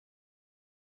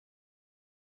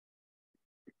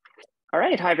All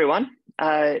right, hi everyone.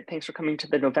 Thanks for coming to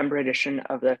the November edition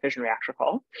of the Fission Reactor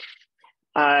call.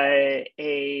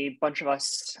 A bunch of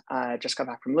us just got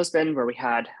back from Lisbon, where we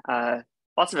had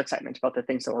lots of excitement about the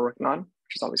things that we're working on,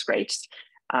 which is always great.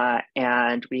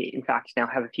 And we, in fact, now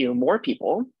have a few more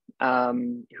people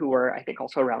who were, I think,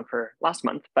 also around for last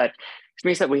month, but it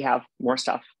means that we have more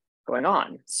stuff going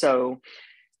on. So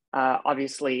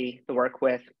obviously, the work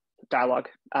with Dialogue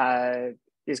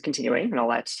is continuing, and I'll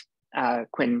let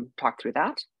Quinn talk through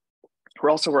that. We're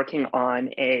also working on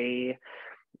a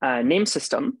name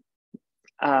system.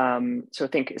 So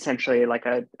think essentially like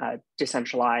a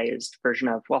decentralized version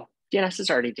of, well, DNS is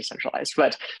already decentralized,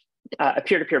 but a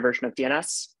peer-to-peer version of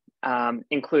DNS,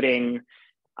 including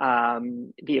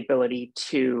the ability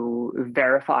to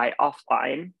verify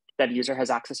offline that a user has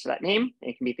access to that name.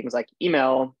 It can be things like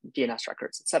email, DNS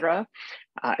records, etc.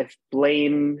 If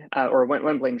Blaine, or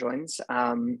when Blaine joins,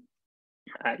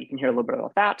 you can hear a little bit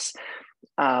about that.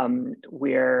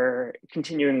 We're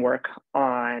continuing work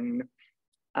on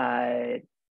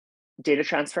data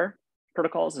transfer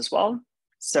protocols as well.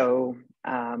 So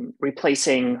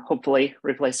hopefully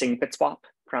replacing Bitswap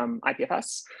from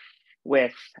IPFS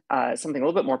with something a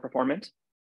little bit more performant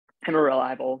and more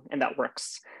reliable, and that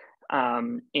works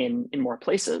in more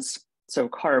places. So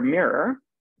Car Mirror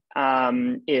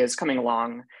is coming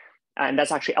along, and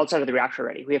that's actually outside of the reactor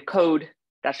already. We have code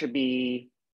that should be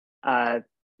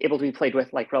able to be played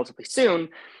with like relatively soon,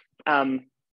 but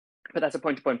that's a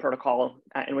point-to-point protocol,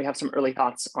 and we have some early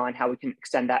thoughts on how we can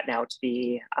extend that now to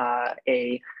be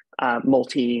a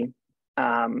multi,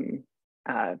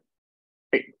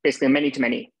 basically a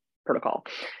many-to-many protocol.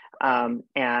 And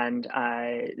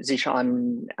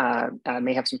Zishan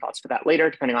may have some thoughts for that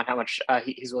later, depending on how much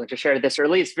he's willing to share this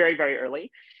early. It's very, very early.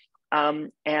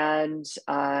 And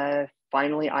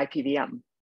finally, IPVM.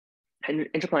 An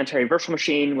interplanetary virtual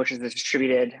machine, which is the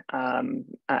distributed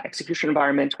execution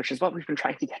environment, which is what we've been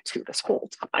trying to get to this whole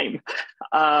time,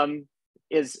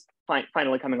 is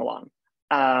finally coming along.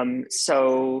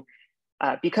 So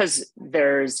because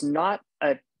there's not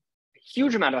a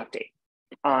huge amount of update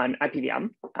on IPVM,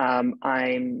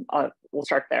 we'll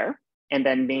start there, and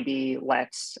then maybe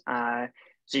let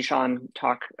Zishan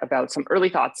talk about some early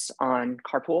thoughts on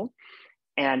Carpool,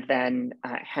 and then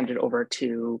hand it over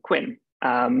to Quinn.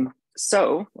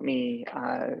 So let me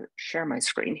share my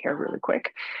screen here really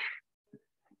quick.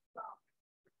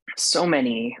 So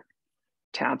many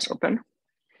tabs open.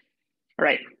 All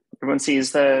right, everyone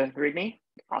sees the README?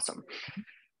 Awesome.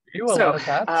 You have a lot of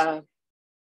tabs? I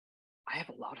have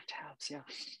a lot of tabs, yeah.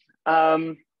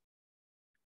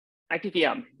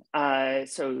 IPVM.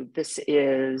 So this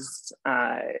is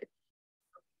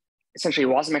essentially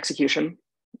WASM execution,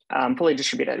 fully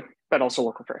distributed, but also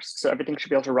local first. So everything should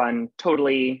be able to run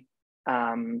totally,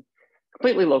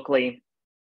 completely locally,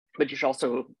 but you should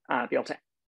also be able to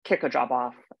kick a job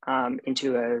off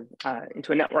into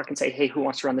a network and say, hey, who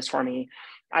wants to run this for me?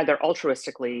 Either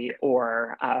altruistically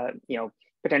or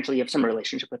potentially you have some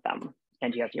relationship with them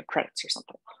and you have credits or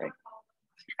something, right?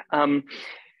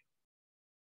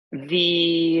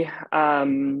 The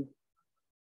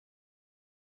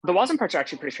WASM parts are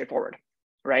actually pretty straightforward,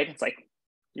 right? It's like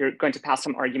you're going to pass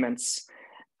some arguments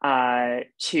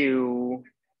to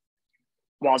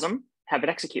WASM, have it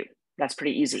execute. That's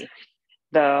pretty easy.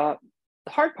 The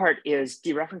hard part is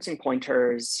dereferencing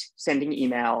pointers, sending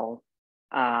email,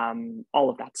 all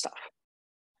of that stuff.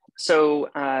 So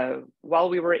while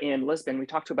we were in Lisbon, we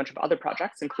talked to a bunch of other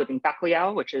projects, including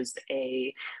Bakliyao, which is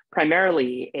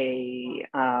primarily a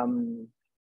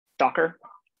Docker,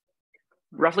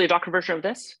 roughly a Docker version of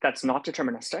this that's not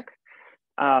deterministic,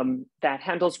 that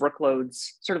handles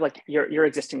workloads, sort of like your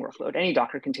existing workload. Any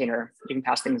Docker container, you can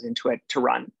pass things into it to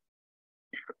run.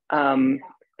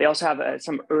 They also have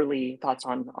some early thoughts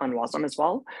on WASM as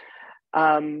well.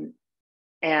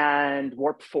 And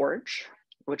Warp Forge,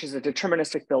 which is a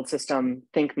deterministic build system,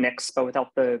 think Nix, but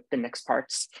without the Nix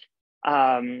parts,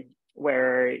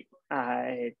 where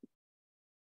the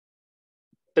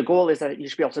goal is that you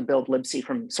should be able to build libc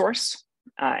from source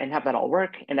and have that all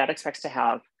work. And that expects to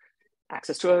have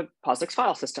access to a POSIX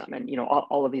file system and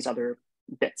all of these other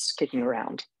bits kicking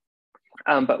around,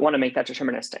 but want to make that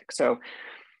deterministic. So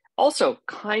also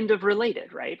kind of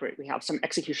related, right? We have some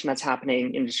execution that's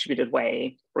happening in a distributed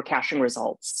way. We're caching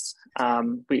results.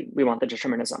 We want the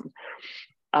determinism.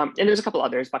 And there's a couple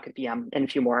others, Bucket VM and a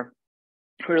few more.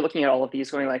 We're looking at all of these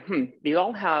going like, these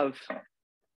all have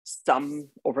some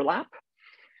overlap.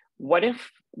 What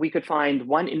if we could find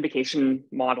one invocation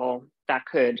model that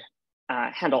could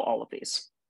handle all of these?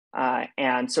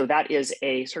 And so that is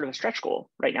a sort of a stretch goal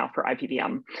right now for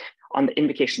IPVM. on the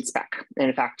invocation spec. And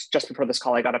in fact, just before this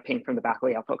call, I got a ping from the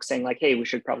Bacalhau folks saying like, hey, we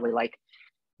should probably like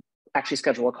actually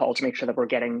schedule a call to make sure that we're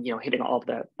getting, hitting all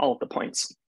of the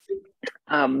points.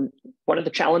 One of the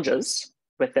challenges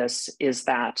with this is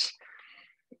that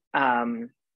Docker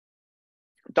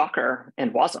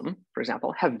and WASM, for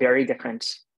example, have very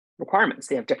different requirements.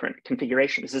 They have different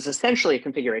configurations. This is essentially a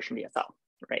configuration DSL,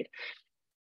 right?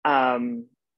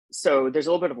 So there's a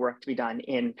little bit of work to be done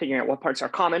in figuring out what parts are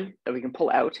common that we can pull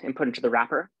out and put into the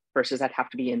wrapper versus that have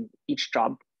to be in each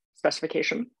job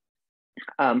specification.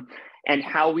 And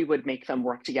how we would make them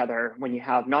work together when you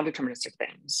have non-deterministic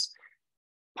things,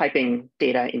 piping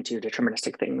data into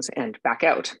deterministic things and back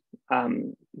out.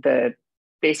 The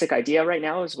basic idea right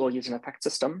now is we'll use an effect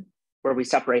system where we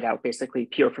separate out basically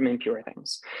pure from impure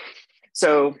things.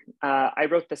 So I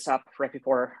wrote this up right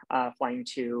before flying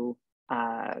to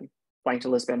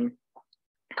Lisbon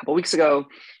a couple of weeks ago,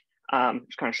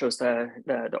 which kind of shows the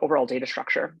overall data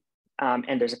structure.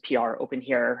 And there's a PR open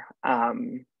here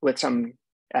with some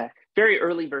very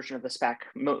early version of the spec,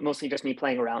 mostly just me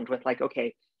playing around with like,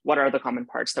 okay, what are the common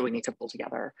parts that we need to pull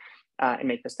together and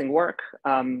make this thing work?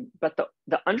 But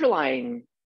the underlying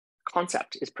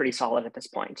concept is pretty solid at this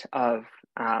point of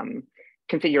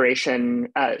convention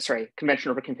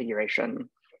over configuration,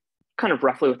 kind of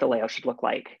roughly what the layout should look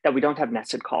like, that we don't have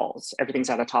nested calls. Everything's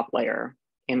at a top layer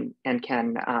and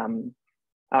can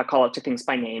call out to things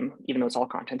by name, even though it's all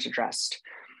content addressed,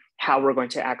 how we're going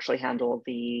to actually handle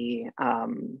the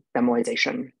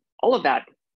memoization. All of that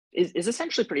is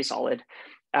essentially pretty solid.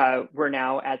 We're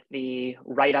now at the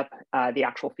write up the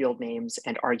actual field names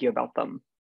and argue about them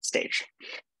stage.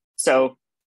 So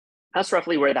that's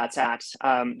roughly where that's at.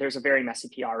 There's a very messy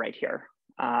PR right here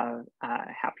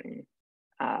happening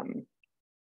on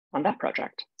that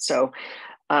project. So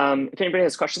if anybody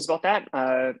has questions about that,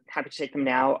 happy to take them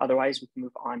now. Otherwise, we can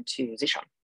move on to Zishan.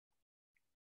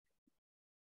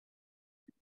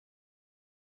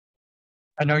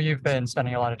 I know you've been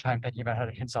spending a lot of time thinking about how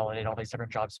to consolidate all these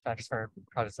different job specs for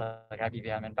projects like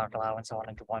IBVM and Bacalhau and so on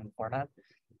into one format.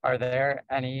 Are there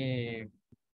any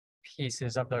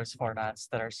pieces of those formats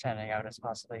that are standing out as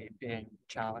possibly being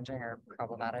challenging or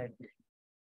problematic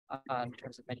in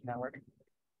terms of making that work?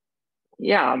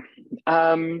 Yeah.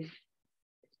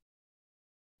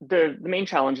 The main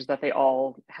challenge is that they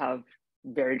all have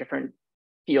very different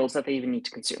fields that they even need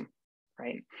to consume,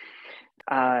 right?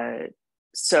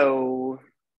 So,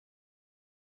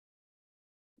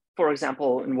 for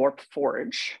example, in Warp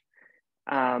Forge,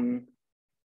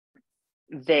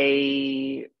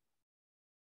 they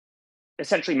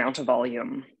essentially mount a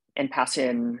volume and pass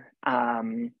in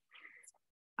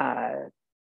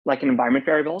like an environment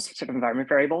variables, set of environment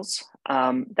variables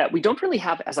that we don't really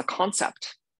have as a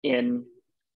concept in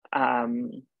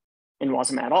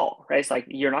WASM at all, right? It's like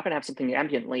you're not going to have something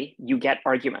ambiently. You get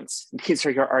arguments. These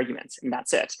are your arguments, and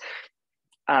that's it.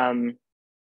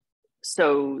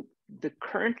 So the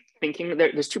current thinking,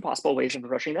 there's two possible ways of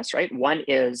approaching this, right? One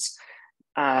is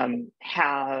have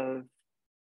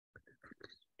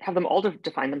them all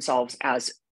define themselves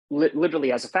as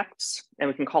literally as effects, and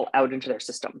we can call out into their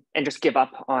system and just give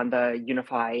up on the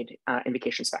unified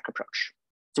invocation spec approach.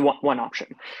 So one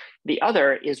option. The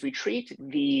other is we treat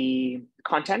the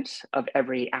content of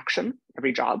every action,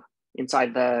 every job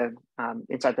inside the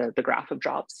graph of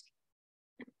jobs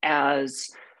as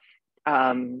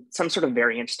some sort of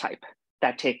variant type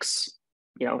that takes,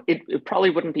 it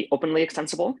probably wouldn't be openly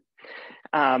extensible,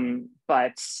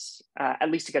 but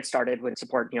at least to get started would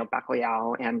support,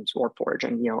 Bacalhau and Warpforge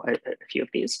and, a few of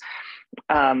these.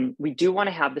 We do want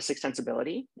to have this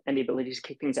extensibility and the ability to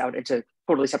kick things out into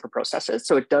totally separate processes.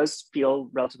 So it does feel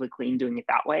relatively clean doing it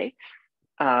that way.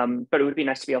 But it would be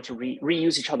nice to be able to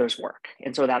reuse each other's work.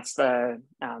 And so that's the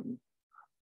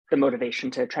motivation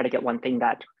to try to get one thing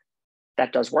that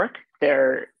does work.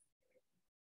 There's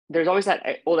always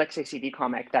that old XACD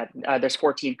comic that there's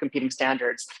 14 competing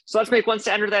standards. So let's make one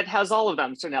standard that has all of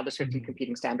them. So now there's 15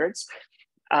 competing standards.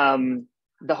 The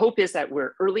hope is that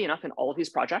we're early enough in all of these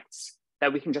projects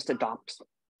that we can just adopt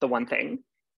the one thing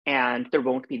and there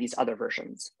won't be these other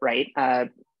versions, right?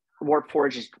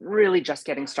 Warpforge is really just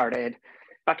getting started.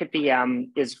 Bucket VM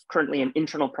is currently an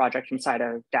internal project inside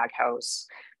of Daghouse.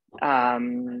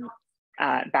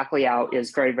 Bacalhau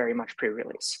is very, very much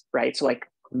pre-release, right? So like,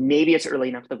 maybe it's early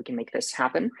enough that we can make this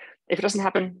happen. If it doesn't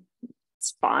happen,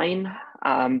 it's fine,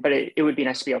 but it would be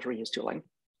nice to be able to reuse tooling.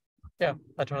 Yeah,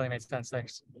 that totally makes sense,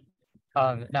 thanks.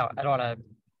 Now, I don't want to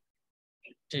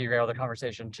derail the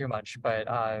conversation too much, but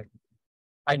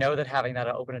I know that having that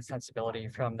open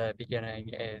extensibility from the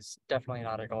beginning is definitely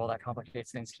not a goal. That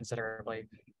complicates things considerably.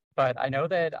 But I know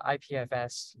that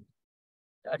IPFS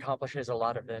accomplishes a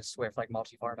lot of this with like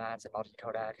multi-formats and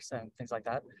multi-codecs and things like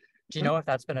that. Do you Mhm. know if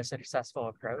that's been a successful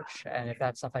approach and if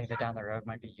that's something that down the road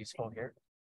might be useful here?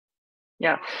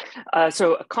 Yeah.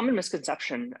 So a common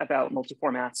misconception about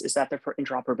multi-formats is that they're for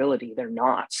interoperability. They're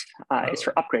not. It's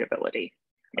for Oh, upgradability.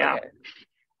 Yeah. okay.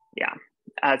 Yeah.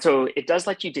 So it does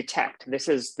let you detect this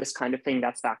is this kind of thing,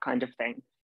 that's that kind of thing.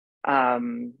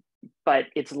 But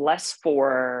it's less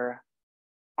for,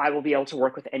 I will be able to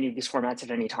work with any of these formats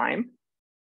at any time.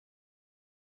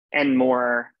 And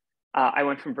more, I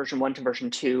went from version 1 to version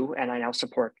 2, and I now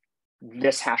support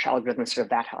this hash algorithm instead of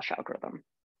that hash algorithm.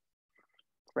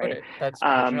 Right. Okay, that's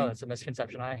good to know. That's a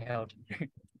misconception I held.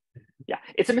 Yeah,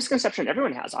 it's a misconception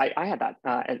everyone has. I had that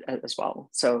as well.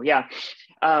 So yeah.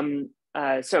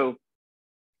 So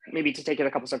maybe to take it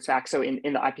a couple steps back. So in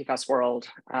the IPFS world,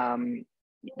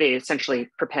 they essentially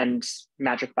prepend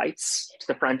magic bytes to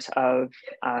the front of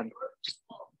just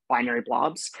binary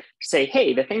blobs to say,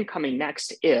 hey, the thing coming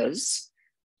next is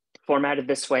formatted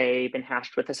this way, been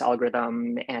hashed with this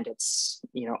algorithm, and it's,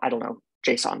 I don't know,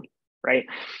 JSON, right?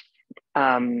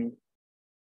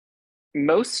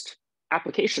 Most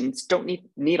applications don't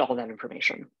need all that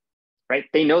information, right?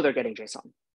 They know they're getting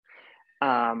JSON,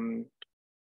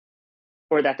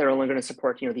 or that they're only going to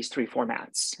support these 3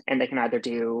 formats, and they can either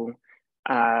do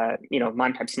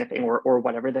MIME type sniffing or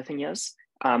whatever the thing is.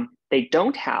 They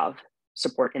don't have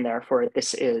support in there for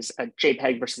this is a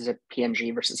JPEG versus a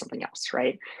PNG versus something else,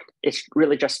 right? It's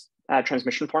really just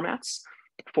transmission formats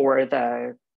for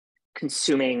the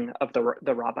consuming of the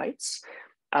raw bytes.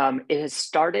 It has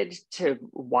started to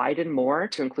widen more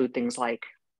to include things like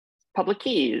public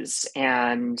keys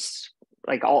and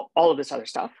like all of this other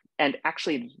stuff. And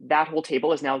actually that whole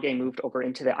table is now getting moved over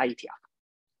into the IETF,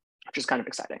 which is kind of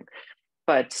exciting.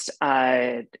 But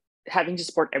having to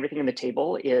support everything in the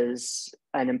table is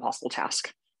an impossible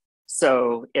task.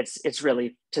 So it's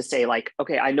really to say like,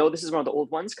 okay, I know this is one of the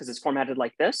old ones because it's formatted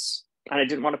like this, and I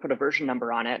didn't want to put a version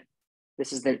number on it.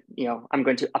 This is the, I'm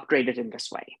going to upgrade it in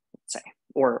this way, let's say,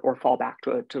 or fall back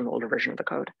to an older version of the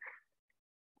code.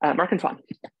 Mark and Fawn.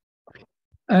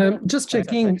 Just Thanks,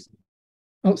 checking. Ed.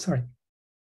 Oh, sorry.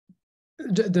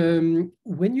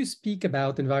 When you speak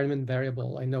about environment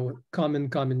variable, I know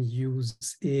common use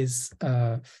is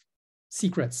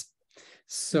secrets.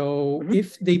 So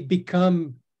if they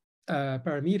become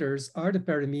parameters, are the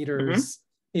parameters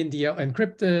in the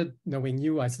encrypted? Knowing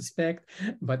you, I suspect,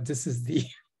 but this is the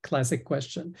classic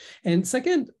question. And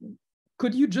second,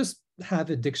 could you just have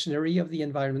a dictionary of the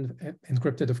environment,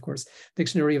 encrypted, of course,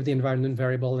 dictionary of the environment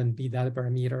variable, and be that a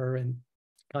parameter and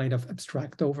kind of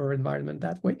abstract over environment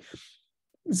that way?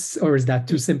 Or is that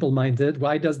too simple-minded?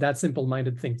 Why does that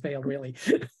simple-minded thing fail, really?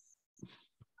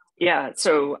 Yeah,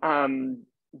 so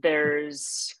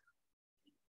there's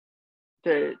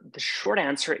the short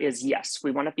answer is yes. We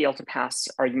want to be able to pass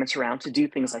arguments around to do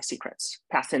things like secrets,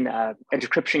 pass in a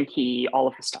decryption key, all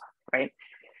of the stuff, right?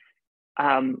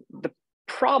 The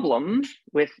problem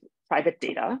with private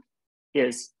data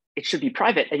is it should be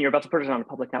private, and you're about to put it on a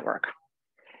public network.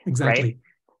 Exactly. Right?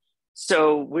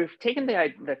 So we've taken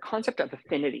the concept of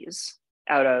affinities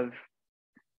out of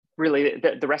really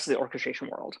the rest of the orchestration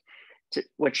world,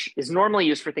 which is normally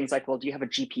used for things like, well, do you have a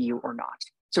GPU or not?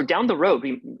 So down the road,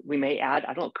 we may add,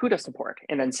 I don't know, CUDA support,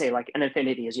 and then say like an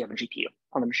affinity is you have a GPU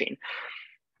on the machine.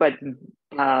 But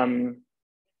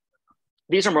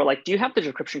these are more like, do you have the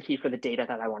decryption key for the data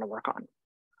that I want to work on?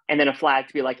 And then a flag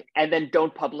to be like, and then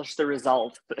don't publish the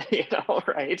result,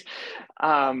 right?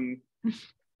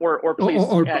 Or please,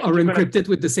 or encrypt it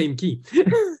with the same key.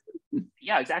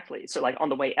 Yeah, exactly. So like on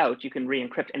the way out, you can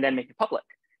re-encrypt and then make it public.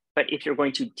 But if you're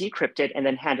going to decrypt it and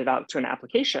then hand it out to an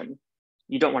application,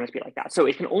 you don't want it to be like that. So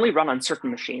it can only run on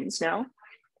certain machines now.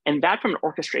 And that from an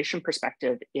orchestration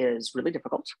perspective is really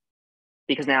difficult,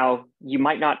 because now you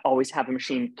might not always have a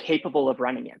machine capable of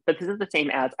running it. But this is the same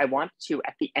as I want to,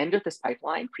 at the end of this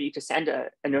pipeline, for you to send a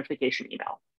notification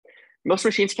email. Most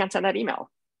machines can't send that email,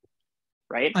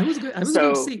 right? I was going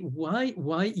to say, why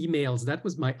emails? That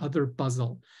was my other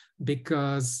puzzle,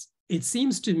 because it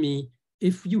seems to me,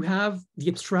 if you have the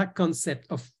abstract concept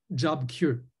of job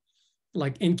queue,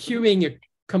 like enqueuing a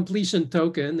completion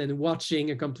token and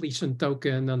watching a completion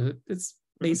token on it's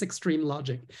basic stream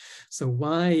logic. So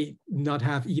why not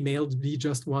have email be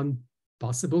just one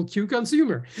possible queue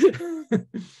consumer?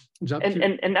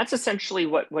 And that's essentially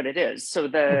what it is. So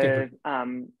the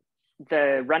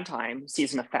runtime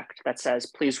sees an effect that says,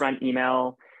 please run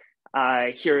email.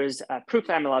 Here's proof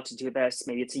that I'm allowed to do this.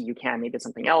 Maybe it's a UCAN, maybe it's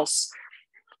something else.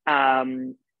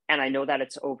 And I know that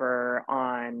it's over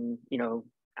on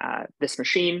this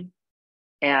machine.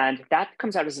 And that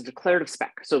comes out as a declarative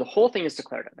spec. So the whole thing is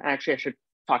declarative. Actually, I should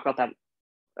talk about that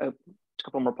a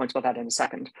couple more points about that in a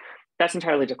second. That's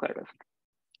entirely declarative.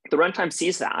 The runtime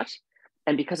sees that,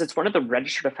 and because it's one of the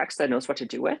registered effects that it knows what to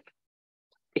do with,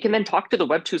 it can then talk to the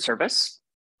Web2 service,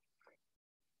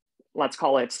 let's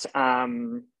call it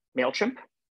MailChimp,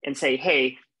 and say,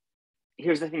 hey,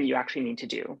 here's the thing you actually need to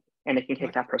do. And it can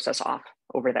kick that process off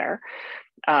over there.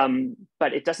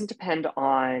 But it doesn't depend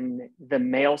on the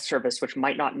mail service, which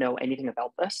might not know anything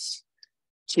about this,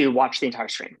 to watch the entire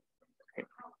stream.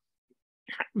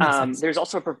 There's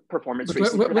also a performance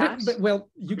reason for that. Well,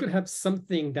 you could have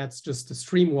something that's just a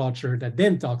stream watcher that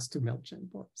then talks to MailChimp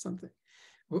or something.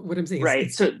 What I'm saying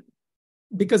is, so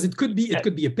because it could be a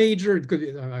pager, it could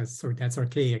be, sorry, that's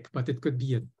archaic, but it could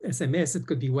be a SMS, it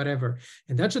could be whatever,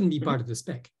 and that shouldn't be part of the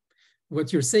spec.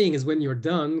 What you're saying is when you're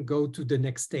done, go to the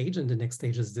next stage, and the next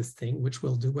stage is this thing, which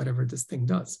will do whatever this thing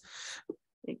does.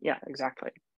 Yeah,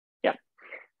 exactly. Yeah.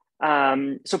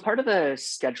 So part of the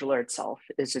scheduler itself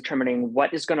is determining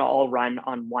what is going to all run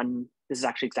on one. This is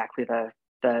actually exactly the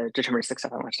deterministic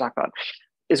stuff I want to talk about.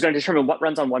 Is going to determine what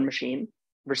runs on one machine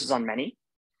versus on many.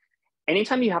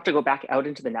 Anytime you have to go back out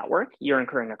into the network, you're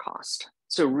incurring a cost.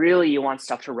 So really, you want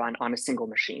stuff to run on a single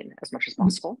machine as much as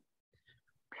possible.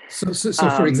 So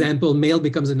for example, mail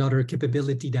becomes another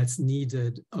capability that's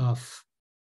needed of.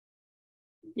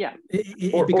 Yeah.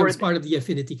 It becomes part of the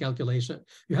affinity calculation.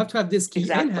 You have to have this key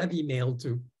and have email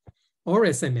too, or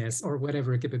SMS or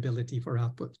whatever capability for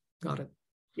output. Got it.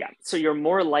 Yeah. So you're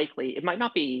more likely, it might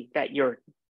not be that you're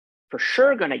for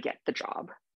sure going to get the job,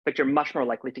 but you're much more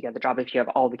likely to get the job if you have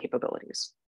all the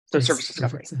capabilities. So Makes service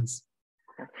discovery. Perfect sense.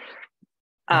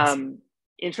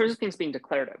 In terms of things being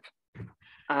declarative,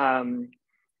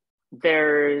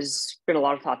 there's been a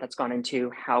lot of thought that's gone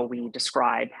into how we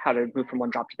describe how to move from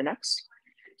one job to the next.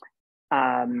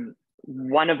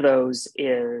 One of those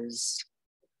is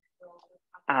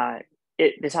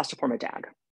this has to form a DAG,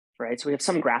 right? So we have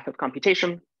some graph of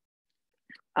computation,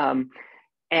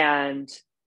 and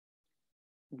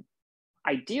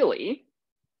ideally,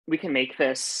 we can make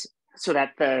this so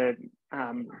that the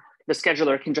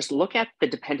scheduler can just look at the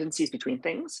dependencies between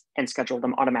things and schedule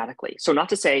them automatically. So not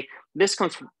to say this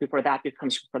comes before that,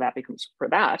 becomes before that, becomes before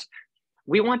that.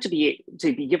 We want to be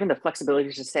given the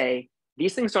flexibility to say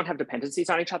these things don't have dependencies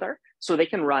on each other, so they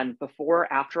can run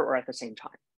before, after, or at the same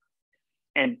time.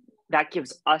 And that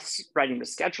gives us writing the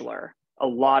scheduler a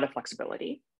lot of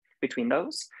flexibility between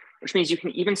those, which means you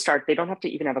can even start, they don't have to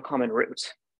even have a common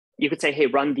root. You could say, hey,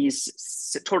 run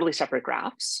these totally separate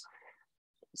graphs,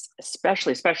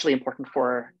 especially important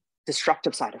for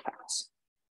destructive side effects.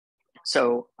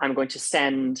 So I'm going to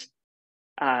send,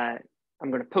 I'm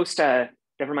going to post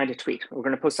never mind a tweet. We're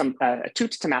going to post a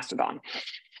toot to Mastodon.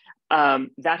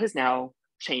 That has now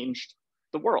changed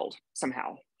the world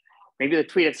somehow. Maybe the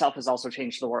tweet itself has also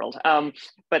changed the world,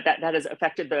 but that has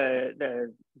affected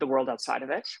the world outside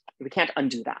of it. We can't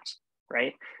undo that,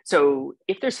 right? So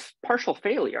if there's partial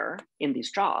failure in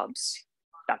these jobs,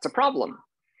 that's a problem.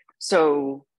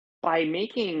 So by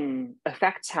making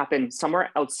effects happen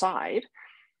somewhere outside,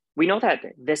 we know that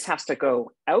this has to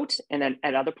go out, and then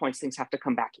at other points, things have to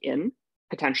come back in,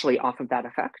 potentially off of that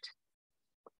effect.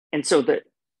 And so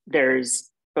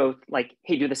there's both like,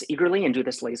 hey, do this eagerly and do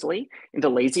this lazily. In the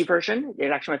lazy version,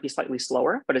 it actually might be slightly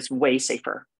slower, but it's way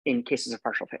safer in cases of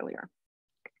partial failure.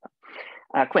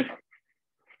 Quinn.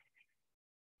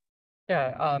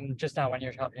 Yeah, just now when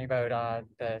you're talking about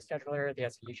the scheduler, the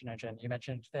execution engine, you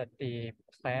mentioned that the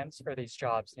plans for these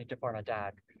jobs need to form a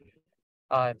DAG.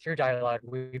 Through Dialogue,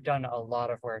 we've done a lot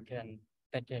of work in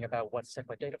thinking about what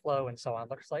cyclic data flow and so on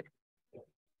looks like.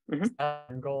 Is that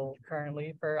a goal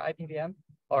currently for IPVM,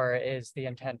 or is the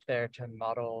intent there to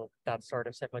model that sort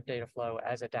of cyclic data flow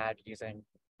as a DAG using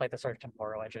like the sort of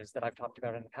temporal edges that I've talked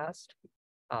about in the past?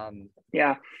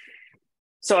 Yeah.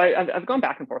 So I've gone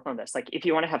back and forth on this. Like, if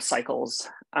you want to have cycles,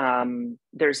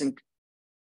 there's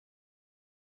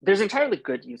entirely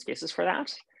good use cases for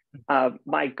that.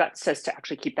 My gut says to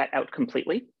actually keep that out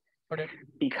completely,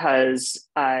 because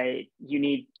you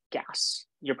need gas.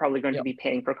 You're probably going to be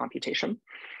paying for computation.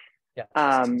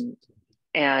 Yeah.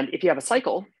 And if you have a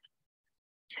cycle,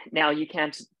 now you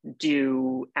can't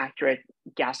do accurate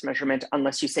gas measurement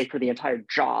unless you say for the entire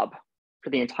job, for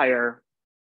the entire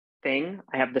thing,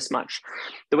 I have this much.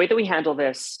 The way that we handle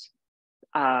this,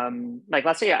 like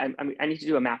let's say I need to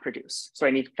do a map reduce. So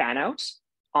I need fan out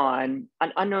on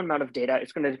an unknown amount of data.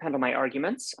 It's going to depend on my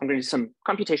arguments. I'm going to do some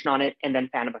computation on it and then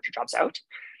fan a bunch of jobs out.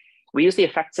 We use the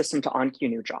effect system to on-queue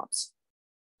new jobs.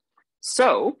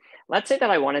 So let's say that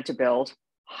I wanted to build,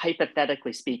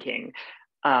 hypothetically speaking,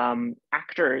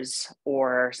 actors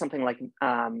or something like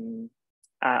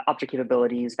object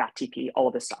capabilities, VATTP, all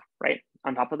of this stuff, right?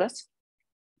 On top of this.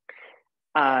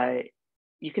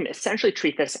 you can essentially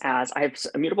treat this as, I have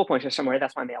a mutable pointer somewhere,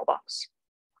 that's my mailbox.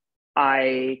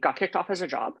 I got kicked off as a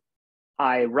job.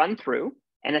 I run through,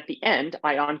 and at the end,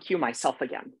 I on-queue myself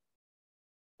again.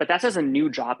 But that's as a new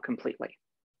job completely.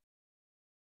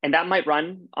 And that might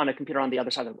run on a computer on the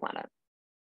other side of the planet,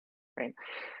 right?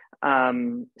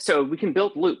 So we can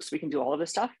build loops. We can do all of this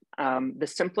stuff. The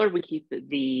simpler we keep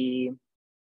the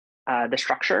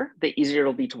structure, the easier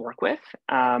it'll be to work with.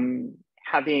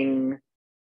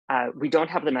 We don't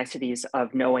have the niceties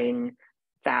of knowing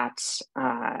that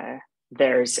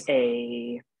there's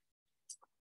a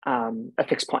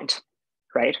fixed point,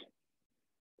 right?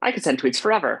 I could send tweets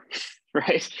forever,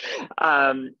 right?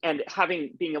 And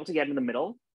being able to get in the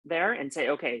middle there and say,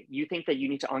 okay, you think that you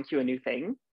need to on-queue a new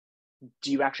thing.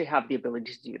 Do you actually have the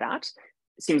ability to do that?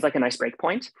 It seems like a nice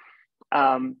breakpoint.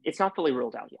 It's not fully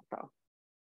ruled out yet, though.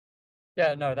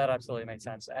 Yeah, no, that absolutely makes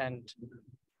sense. And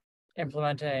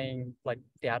implementing like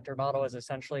the actor model is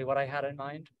essentially what I had in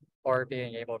mind, or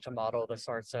being able to model the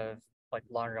sorts of like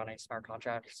long-running smart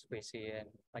contracts we see in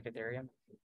like Ethereum.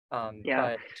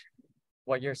 But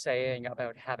what you're saying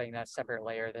about having that separate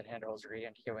layer that handles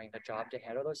re-enqueuing the job to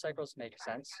handle those cycles makes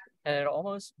sense. And it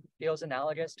almost feels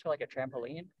analogous to like a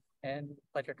trampoline and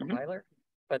like a compiler,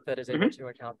 but that is able to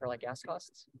account for like gas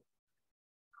costs.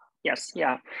 Yes,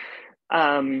 yeah.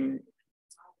 I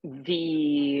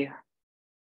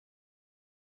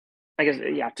guess,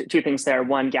 yeah, two things there.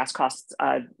 One, gas costs.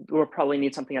 We'll probably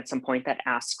need something at some point that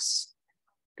asks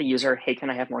the user, hey, can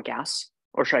I have more gas?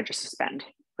 Or should I just suspend,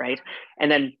 right? And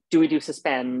then do we do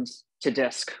suspend to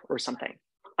disk or something?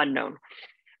 Unknown.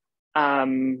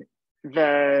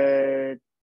 The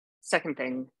second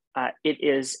thing, it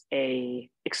is a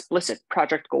explicit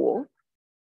project goal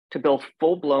to build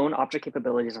full-blown object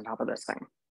capabilities on top of this thing.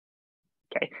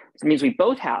 Okay, so it means we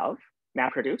both have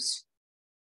MapReduce,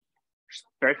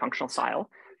 very functional style,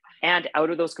 and out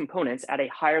of those components at a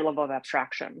higher level of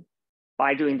abstraction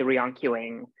by doing the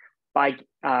re-enqueuing, by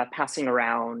passing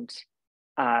around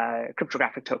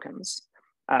cryptographic tokens.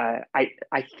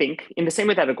 I think in the same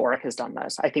way that Agoric has done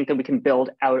this, I think that we can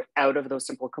build out of those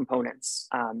simple components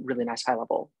really nice high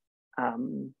level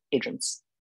agents.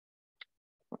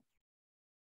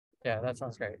 Yeah, that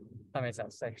sounds great. That makes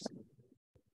sense. Thanks.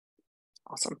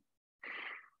 Awesome.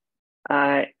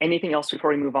 Anything else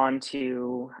before we move on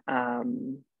to, yeah,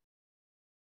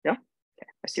 okay.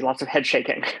 I see lots of head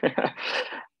shaking.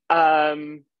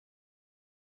 I'll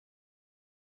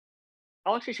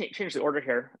actually change the order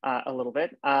here a little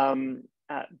bit.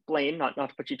 Blaine, not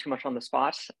to put you too much on the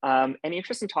spot, any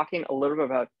interest in talking a little bit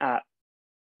about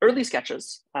early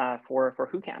sketches for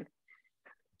Who Can?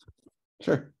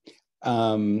 Sure.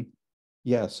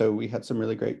 Yeah, so we had some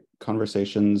really great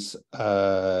conversations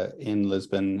in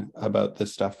Lisbon about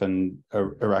this stuff, and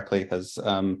Irakli has,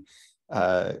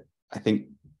 I think,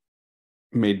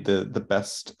 made the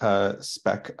best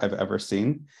spec I've ever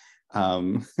seen,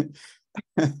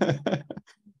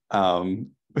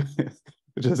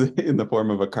 which is in the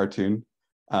form of a cartoon.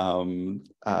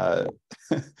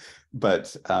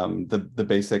 But the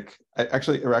basic,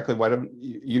 actually, Irakli, why don't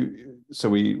you, so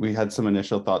we had some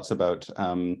initial thoughts about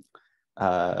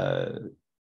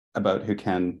Who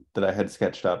Can that I had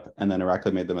sketched up, and then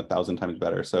Irakli made them 1,000 times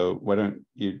better. So why don't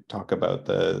you talk about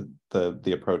the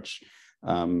approach?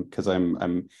 Because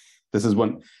this is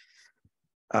one,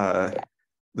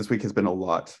 this week has been a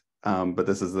lot, but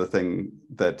this is the thing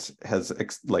that has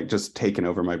just taken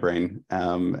over my brain,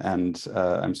 and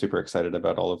I'm super excited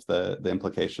about all of the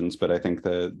implications. But I think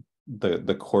the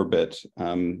core bit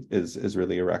is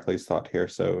really Irakli's thought here.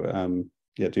 So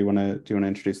yeah, do you want to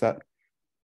introduce that?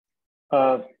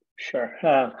 Sure.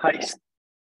 Hi,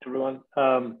 everyone.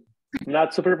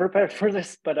 Not super prepared for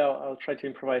this, but I'll try to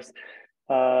improvise.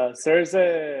 So there's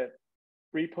a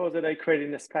repo that I created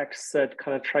in the specs that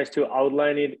kind of tries to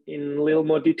outline it in a little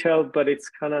more detail, but it's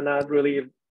kind of not really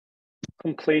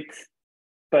complete.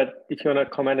 But if you want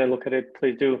to comment and look at it,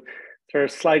 please do. There are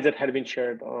slides that had been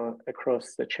shared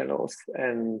across the channels,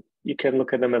 and you can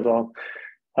look at them as well.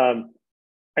 I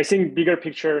think bigger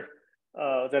picture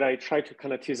that I try to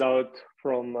kind of tease out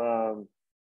from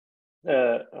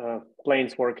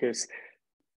Blaine's work is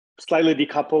slightly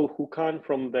decouple Who Can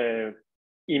from the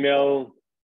email,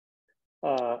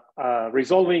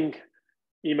 resolving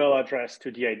email address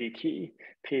to DID key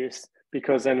piece,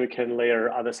 because then we can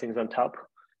layer other things on top.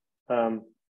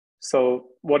 So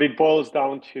what it boils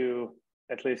down to,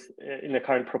 at least in the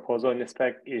current proposal in the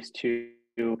spec, is to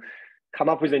come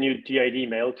up with a new DID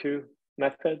mail to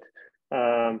method.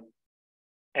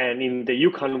 And in the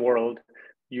UConn world,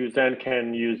 you then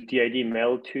can use DID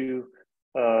mail to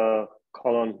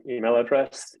colon email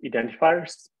address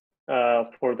identifiers.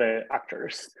 for the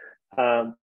actors.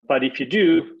 But if you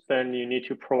do, then you need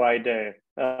to provide a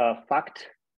fact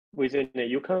within a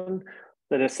UConn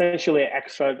that essentially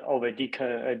extract of a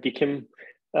DKIM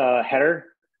header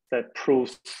that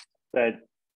proves that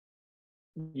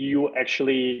you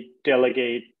actually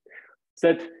delegate,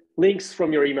 that links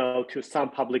from your email to some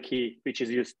public key, which is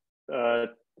used to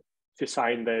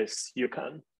sign this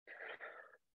UConn.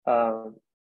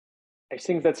 I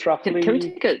think that's roughly. Can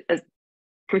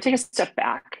we take a step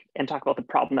back and talk about the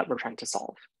problem that we're trying to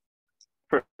solve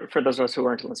for those of us who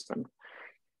aren't in Lisbon?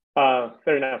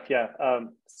 Fair enough. Yeah.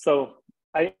 So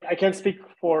I can speak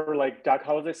for like Doug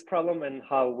House's problem and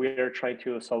how we're trying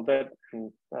to solve that,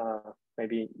 and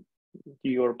maybe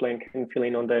you or Blaine can fill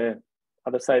in on the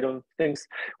other side of things,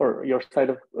 or your side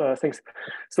of things.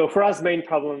 So for us, main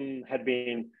problem had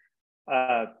been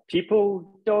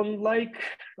people don't like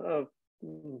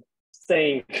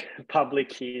saying public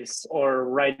keys or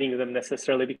writing them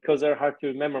necessarily because they're hard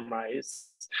to memorize.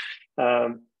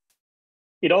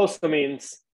 It also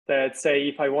means that, say,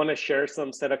 if I want to share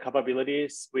some set of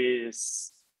capabilities with,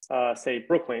 say,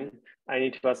 Brooklyn, I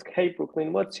need to ask, hey,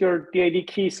 Brooklyn, what's your DID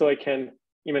key so I can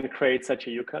even create such a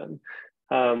UConn?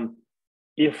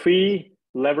 If we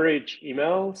leverage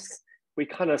emails, we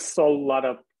kind of solve a lot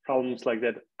of problems like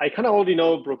that. I kind of already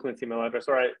know Brooklyn's email address,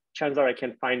 or chances are I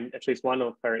can find at least one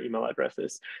of her email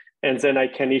addresses, and then I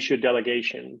can issue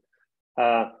delegation.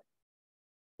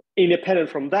 Independent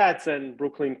from that, then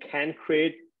Brooklyn can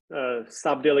create a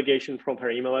sub-delegation from her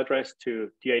email address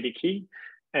to DID key,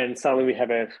 and suddenly we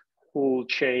have a full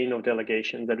chain of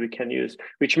delegation that we can use,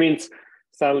 which means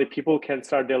suddenly people can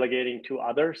start delegating to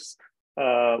others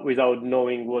without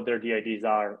knowing what their DIDs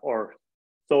are, or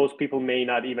those people may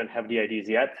not even have DIDs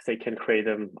yet. They can create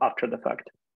them after the fact.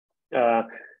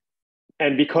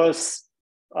 And because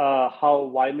how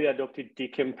widely adopted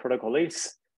DKIM protocol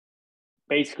is,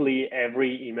 basically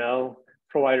every email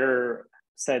provider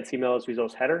sends emails with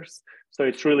those headers. So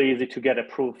it's really easy to get a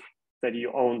proof that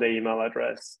you own the email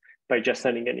address by just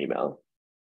sending an email.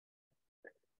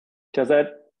 Does that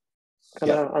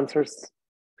kind of answers?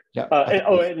 Yeah.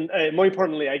 And more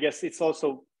importantly, I guess it's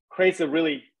also creates a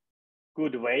really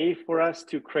good way for us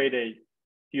to create a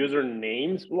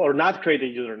usernames, or not create a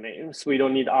usernames. We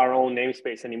don't need our own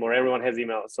namespace anymore. Everyone has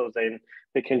email, so then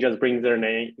they can just bring their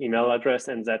email address,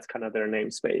 and that's kind of their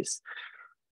namespace.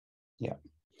 Yeah.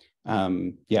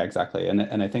 Yeah, exactly.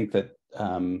 And I think that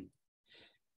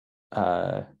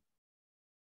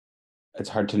it's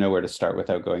hard to know where to start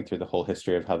without going through the whole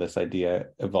history of how this idea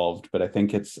evolved. But I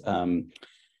think it's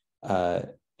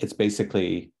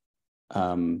basically,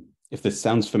 if this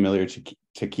sounds familiar to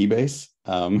Keybase,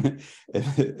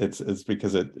 it's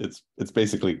because it's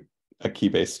basically a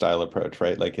Keybase style approach,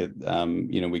 right? Like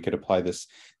we could apply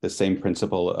the same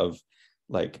principle of,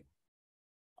 like,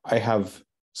 I have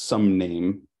some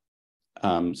name,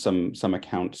 some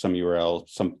account, some URL,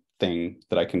 something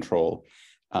that I control,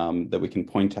 that we can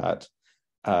point at,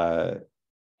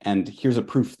 and here's a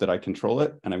proof that I control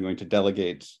it, and I'm going to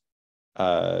delegate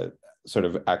sort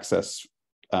of access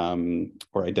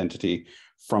or identity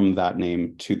from that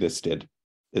name to this DID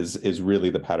is really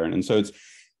the pattern. And so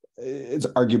it's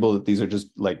arguable that these are just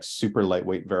like super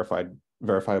lightweight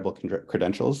verifiable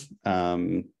credentials,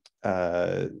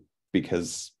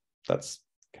 because that's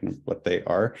kind of what they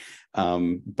are,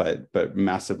 but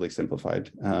massively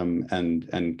simplified,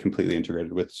 and completely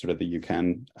integrated with sort of the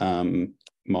UCAN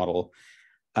model.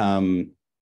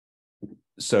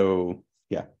 So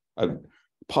yeah, I'd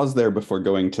pause there before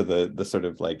going to the sort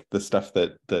of like the stuff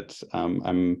that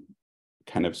I'm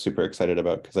kind of super excited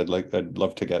about, because I'd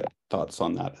love to get thoughts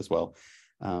on that as well.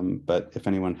 But if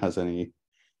anyone has any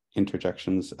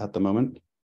interjections at the moment.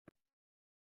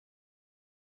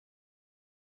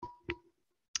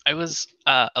 I was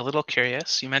a little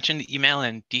curious. You mentioned email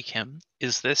and DKIM.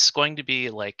 Is this going to be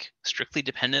like strictly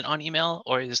dependent on email,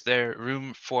 or is there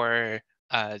room for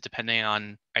depending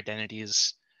on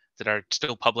identities that are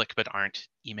still public but aren't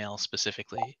email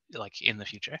specifically, like in the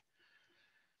future?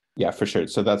 Yeah, for sure.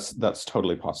 So that's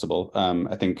totally possible.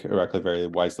 I think Irakli very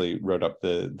wisely wrote up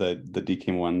the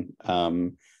DKIM one,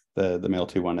 the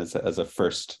Mail2 one as a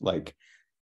first, like,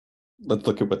 let's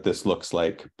look at what this looks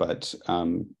like. But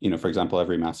for example,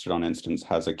 every Mastodon instance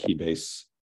has a Keybase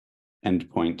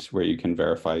endpoint where you can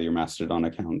verify your Mastodon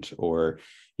account, or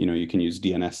you can use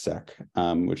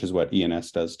DNSSEC, which is what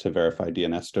ENS does to verify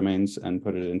DNS domains and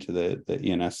put it into the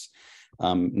ENS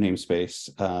namespace,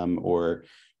 or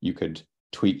you could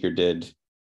tweet your DID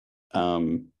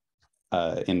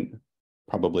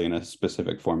probably in a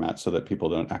specific format so that people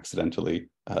don't accidentally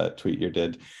tweet your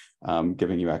DID,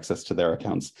 giving you access to their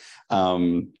accounts.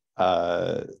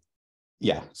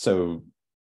 yeah, so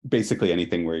basically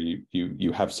anything where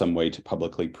you have some way to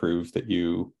publicly prove that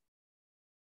you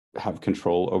have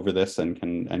control over this and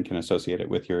can associate it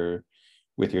with your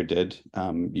DID,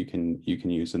 you can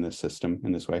use in this system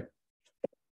in this way.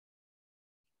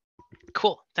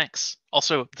 Cool, thanks.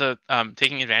 Also, the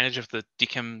taking advantage of the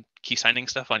DKIM key signing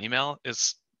stuff on email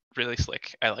is really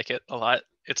slick. I like it a lot.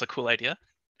 It's a cool idea.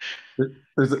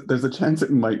 There's a chance it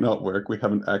might not work. We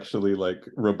haven't actually like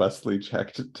robustly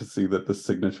checked to see that the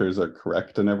signatures are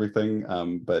correct and everything.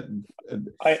 But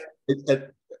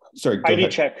sorry, go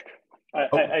ahead. checked.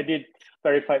 I did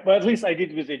verify, but at least I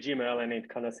did with a Gmail, and it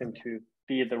kind of seemed to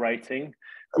be the right thing.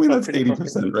 I mean, that's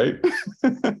 80%, right?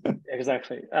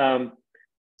 Exactly.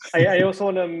 I also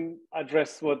want to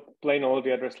address what Blaine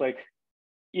already addressed. Like,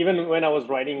 even when I was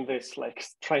writing this, like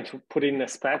trying to put in a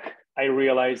spec, I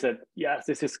realized that, yes,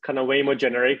 this is kind of way more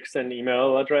generic than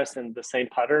email address and the same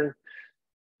pattern,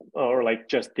 or like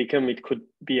just DKIM, it could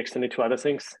be extended to other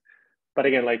things. But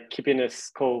again, like keeping a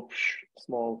scope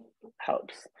small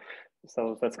helps.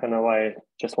 So that's kind of why I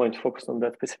just wanted to focus on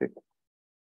that specific.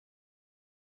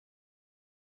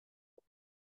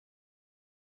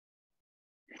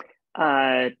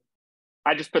 I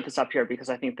just put this up here because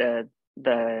I think the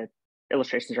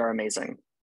illustrations are amazing.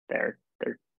 They're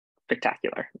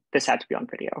spectacular. This had to be on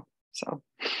video. So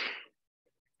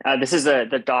this is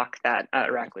the doc that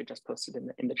Irakli just posted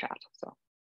in the chat. So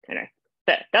anyway,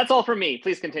 that's all from me.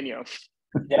 Please continue.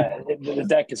 Yeah, the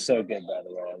deck is so good, by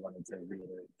the way. I wanted to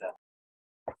reiterate that.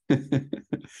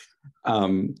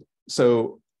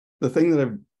 So the thing that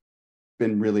I've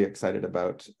been really excited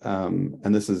about,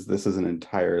 and this is an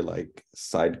entire like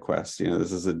side quest, you know,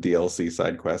 this is a DLC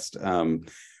side quest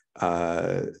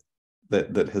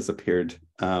that has appeared,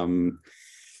 and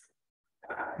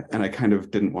I kind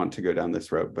of didn't want to go down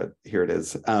this road, but here it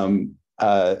is.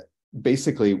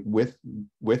 Basically with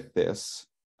this,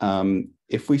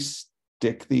 if we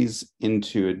stick these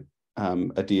into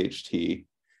a DHT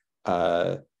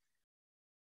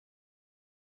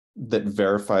that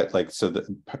verify, like, so that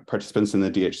participants in the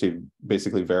DHT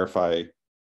basically verify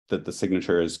that the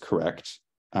signature is correct,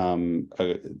 if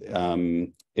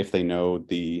they know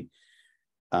the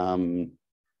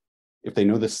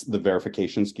the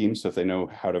verification scheme. So if they know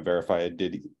how to verify a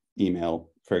DID email,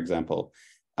 for example,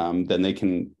 then they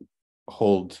can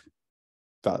hold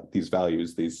these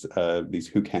values, these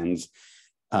who-cans,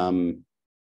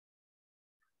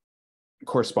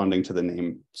 corresponding to the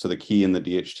name. So the key in the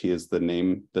DHT is the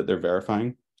name that they're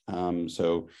verifying.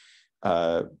 So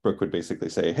Brooke would basically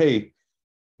say, hey,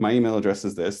 my email address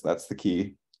is this, that's the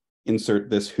key, insert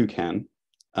this who-can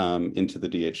into the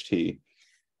DHT.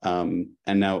 And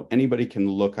now anybody can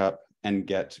look up and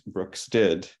get Brooke's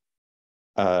DID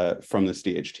from this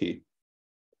DHT.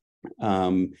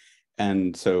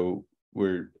 And so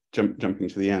we're jumping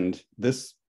to the end.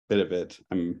 This bit of it,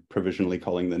 I'm provisionally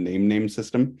calling the name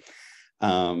system,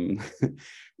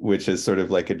 which is sort of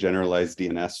like a generalized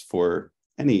DNS for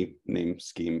any name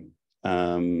scheme,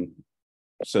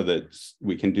 so that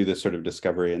we can do this sort of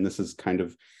discovery. And this is kind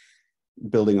of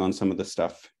building on some of the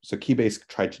stuff. So Keybase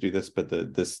tried to do this, but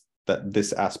this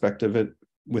aspect of it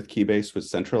with Keybase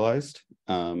was centralized,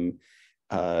 and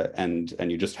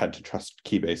you just had to trust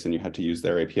Keybase, and you had to use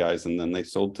their APIs, and then they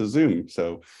sold to Zoom.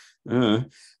 So,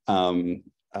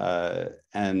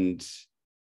 and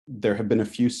there have been a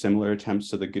few similar attempts.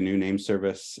 So the GNU name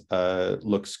service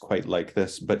looks quite like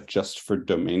this, but just for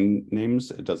domain names.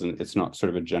 It's not sort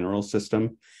of a general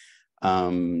system.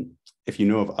 If you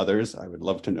know of others, I would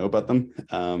love to know about them,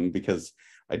 because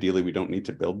ideally we don't need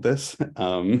to build this.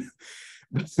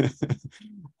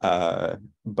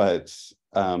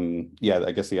 Yeah,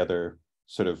 I guess the other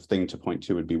sort of thing to point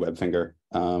to would be WebFinger,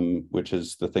 which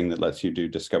is the thing that lets you do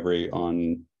discovery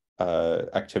on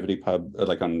ActivityPub,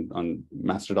 like on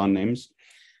Mastodon names.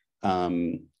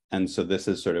 And so this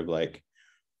is sort of like,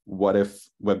 what if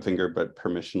WebFinger but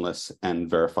permissionless and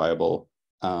verifiable,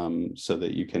 so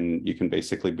that you can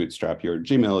basically bootstrap your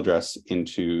Gmail address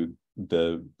into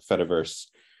the Fediverse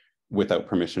without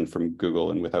permission from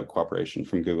Google and without cooperation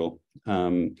from Google,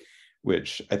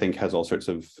 which I think has all sorts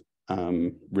of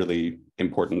really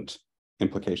important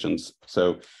implications.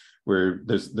 So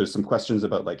there's some questions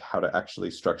about like how to actually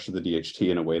structure the DHT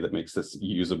in a way that makes this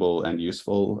usable and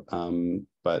useful.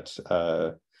 But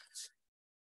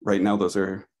right now, those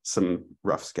are some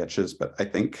rough sketches, but I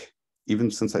think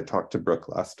even since I talked to Brooke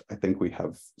last, I think we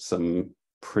have some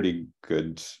pretty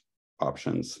good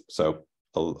options. So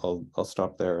I'll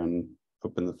stop there and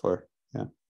open the floor. Yeah,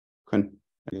 Quinn.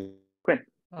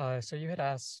 So you had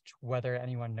asked whether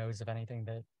anyone knows of anything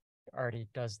that already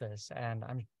does this, and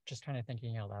I'm just kind of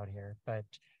thinking out loud here, but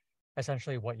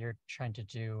essentially what you're trying to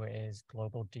do is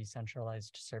global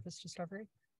decentralized service discovery,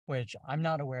 which I'm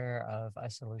not aware of a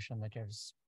solution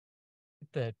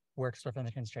that works within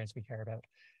the constraints we care about.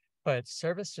 But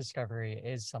service discovery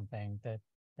is something that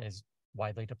is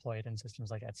widely deployed in systems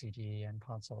like etcd and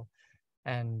Console.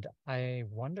 And I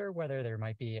wonder whether there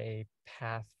might be a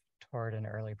path toward an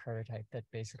early prototype that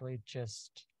basically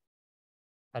just,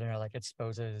 I don't know, like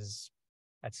exposes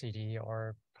etcd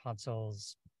or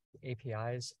Console's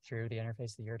APIs through the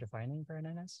interface that you're defining for an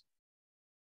NS.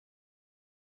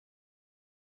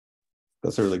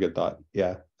 That's a really good thought.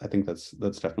 Yeah, I think that's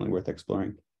definitely worth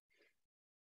exploring.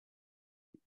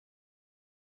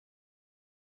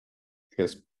 I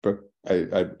guess, Brooke,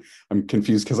 I'm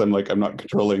confused because I'm not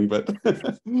controlling, but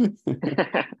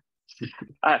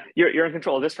you're in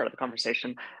control of this part of the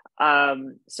conversation.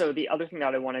 So the other thing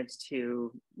that I wanted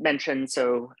to mention,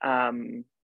 so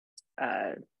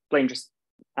Blaine just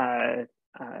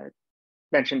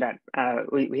mentioned that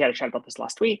we had a chat about this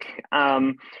last week.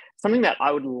 Something that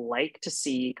I would like to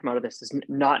see come out of this is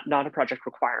not a project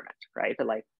requirement, right? But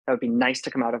like that would be nice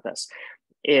to come out of this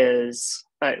is,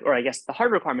 or I guess the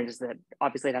hard requirement is that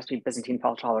obviously it has to be Byzantine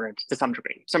fault tolerant to some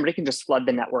degree. Somebody can just flood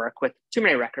the network with too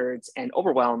many records and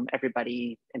overwhelm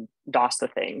everybody and DOS the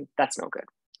thing. That's no good,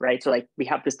 right? So like we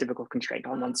have this difficult constraint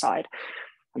on one side.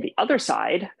 On the other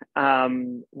side,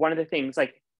 one of the things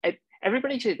like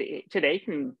everybody today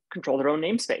can control their own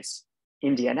namespace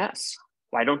in DNS.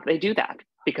 Why don't they do that?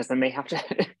 Because then they have to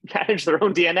manage their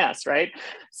own DNS, right?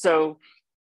 So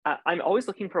I'm always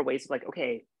looking for ways of like,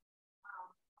 okay,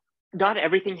 not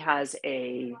everything has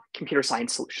a computer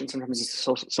science solution. Sometimes it's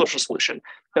a social solution,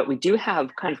 but we do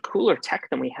have kind of cooler tech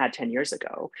than we had 10 years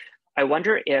ago. I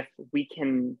wonder if we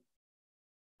can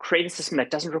create a system that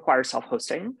doesn't require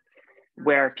self-hosting,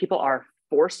 where people are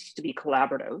forced to be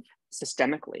collaborative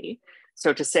systemically.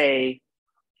 So to say,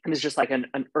 and it's just like an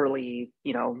early,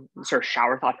 sort of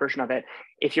shower thought version of it.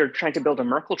 If you're trying to build a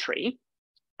Merkle tree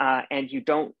and you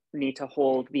don't need to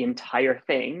hold the entire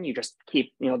thing, you just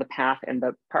keep, the path and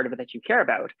the part of it that you care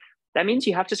about. That means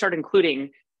you have to start including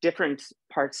different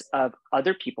parts of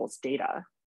other people's data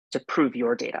to prove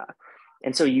your data.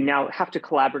 And so you now have to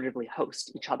collaboratively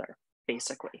host each other,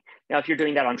 basically. Now, if you're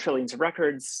doing that on trillions of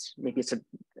records, maybe it's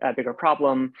a bigger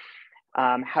problem.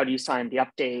 How do you sign the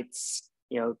updates?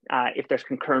 If there's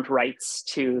concurrent writes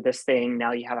to this thing,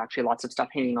 now you have actually lots of stuff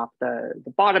hanging off the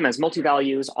bottom as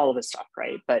multi-values, all of this stuff,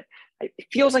 right? But it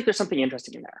feels like there's something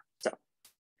interesting in there. So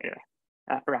anyway,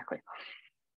 Irakli.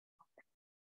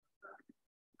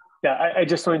 Yeah, I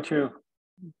just wanted to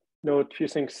note a few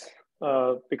things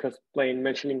because Blaine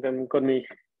mentioning them got me,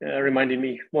 reminded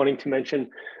me wanting to mention.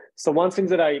 So one thing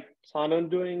that I plan on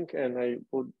doing, and I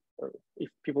would, if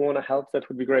people want to help, that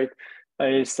would be great,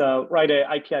 is write a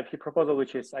IP proposal,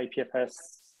 which is IPFS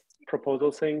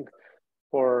proposal thing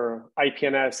for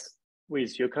IPNS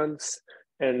with UConns.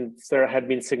 And there had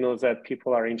been signals that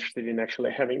people are interested in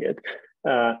actually having it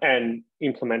and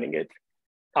implementing it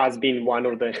as being one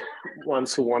of the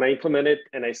ones who want to implement it.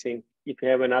 And I think if you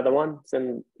have another one,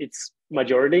 then it's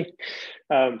majority.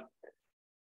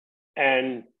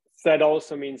 And that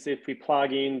also means if we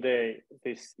plug in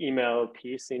this email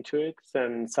piece into it,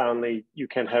 then suddenly you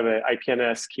can have a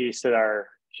IPNS keys that are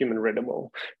human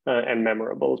readable and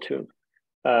memorable too.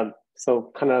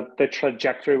 So kind of the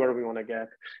trajectory where we want to get.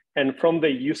 And from the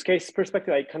use case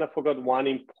perspective, I kind of forgot one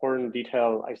important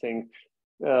detail, I think,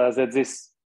 that this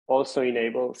also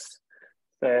enables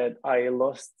that I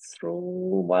lost through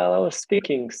while I was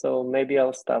speaking. So maybe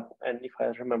I'll stop. And if I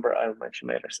remember, I'll mention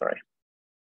later, sorry.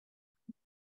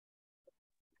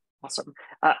 Awesome.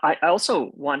 I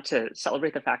also want to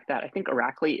celebrate the fact that I think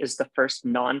Irakli is the first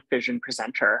non-Fission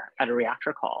presenter at a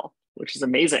Reactor call, which is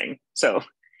amazing. So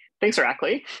thanks,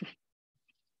 Irakli.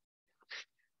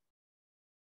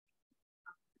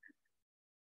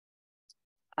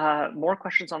 More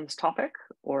questions on this topic,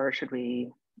 or should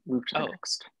we move to the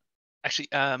next? Actually,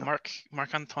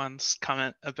 Mark Antoine's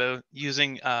comment about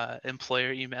using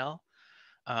employer email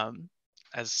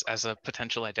as a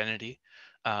potential identity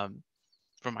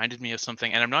reminded me of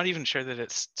something, and I'm not even sure that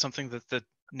it's something that the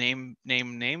name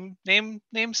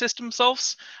system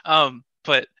solves,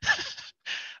 but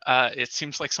it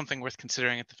seems like something worth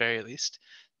considering at the very least.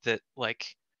 That like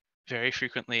very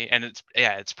frequently, and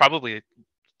it's probably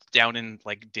down in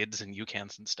like DIDs and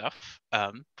UCANs and stuff,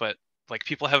 but like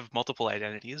people have multiple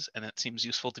identities, and it seems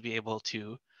useful to be able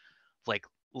to like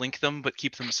link them but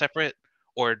keep them separate,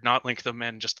 or not link them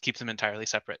and just keep them entirely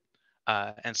separate.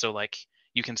 And so like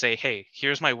you can say, hey,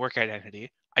 here's my work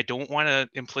identity. I don't want to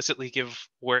implicitly give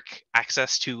work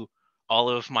access to all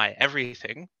of my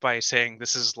everything by saying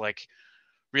this is like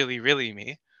really, really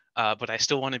me. but I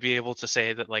still want to be able to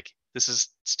say that like this is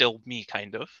still me,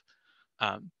 kind of.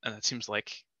 And that seems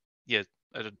like, yeah,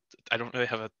 I don't really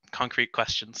have a concrete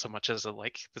question so much as a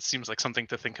like, this seems like something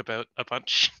to think about a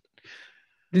bunch.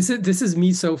 This is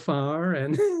me so far,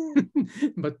 and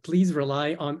but please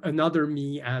rely on another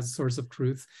me as source of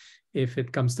truth if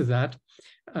it comes to that.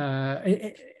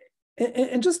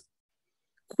 And just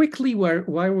quickly, while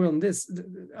we're on this,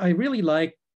 I really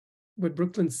like what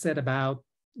Brooklyn said about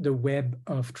the web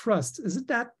of trust. Isn't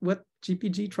that what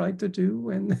GPG tried to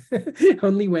do and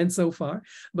only went so far?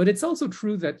 But it's also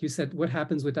true that you said what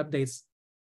happens with updates.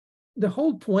 The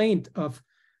whole point of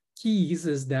keys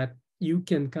is that you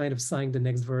can kind of sign the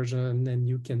next version, and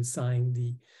you can sign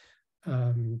the,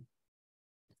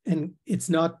 and it's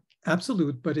not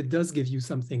absolute, but it does give you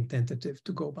something tentative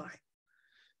to go by,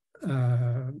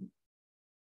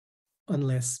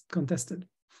 unless contested.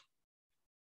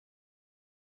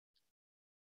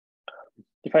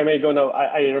 If I may go now,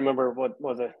 I remember what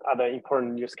was another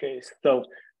important use case. So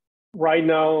right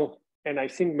now, and I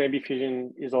think maybe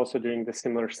Fission is also doing the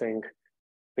similar thing,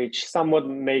 which somewhat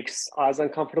makes us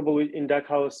uncomfortable in that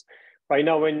house. Right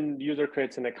now, when the user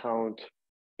creates an account,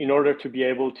 in order to be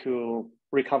able to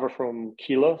recover from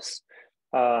key loss,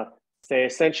 they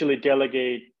essentially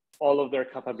delegate all of their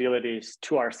capabilities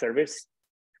to our service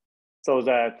so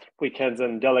that we can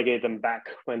then delegate them back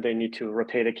when they need to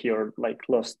rotate a key or like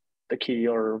lost the key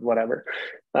or whatever.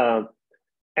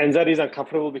 And that is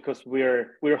uncomfortable because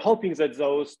we're hoping that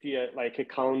those like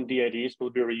account DIDs will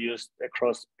be reused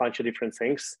across a bunch of different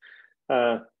things.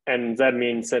 And that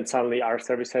means that suddenly our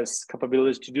service has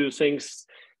capabilities to do things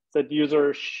that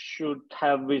users should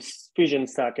have with Fission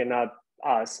stack and not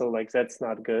us. So like, that's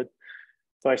not good.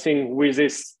 So I think with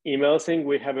this email thing,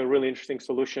 we have a really interesting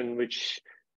solution, which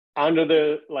under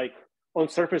the, like on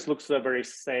surface looks the very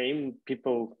same.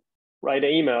 People write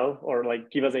an email or like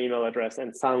give us an email address,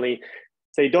 and suddenly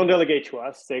they don't delegate to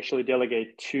us, they actually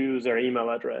delegate to their email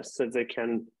address so they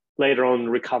can later on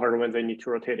recover when they need to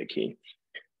rotate a key.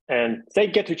 And they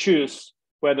get to choose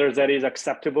whether that is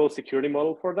acceptable security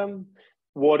model for them,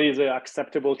 what is an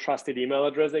acceptable trusted email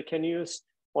address they can use,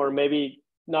 or maybe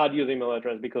not use email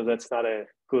address because that's not a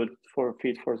good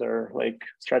fit for their like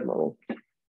threat model.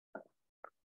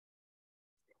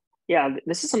 Yeah,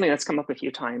 this is something that's come up a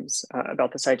few times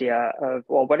about this idea of,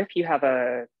 well, what if you have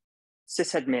a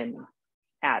sysadmin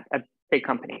at a big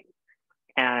company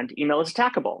and email is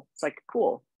attackable? It's like,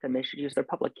 cool, then they should use their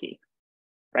public key,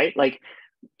 right? Like,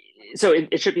 so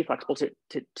it should be flexible to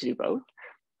do both.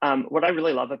 What I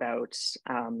really love about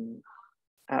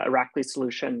Irakli's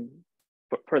solution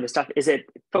for this stuff is it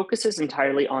focuses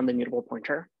entirely on the mutable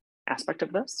pointer aspect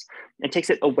of this and takes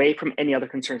it away from any other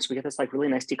concerns. So we get this like really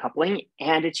nice decoupling,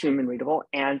 and it's human readable,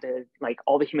 and like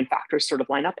all the human factors sort of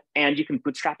line up, and you can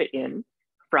bootstrap it in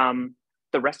from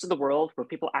the rest of the world where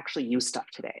people actually use stuff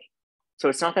today. So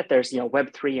it's not that there's,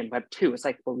 Web 3 and Web 2. It's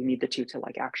like, well, we need the two to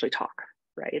like actually talk,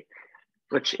 right?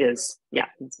 Which is, yeah,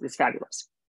 it's fabulous.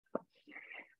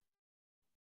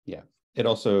 Yeah, it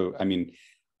also, I mean,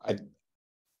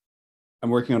 I'm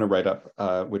working on a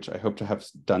write-up, which I hope to have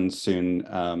done soon,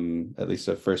 at least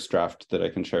a first draft that I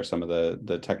can share some of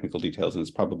the technical details, and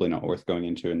it's probably not worth going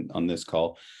into on this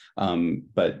call.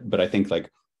 But I think like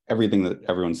everything that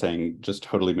everyone's saying just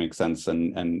totally makes sense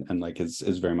and like is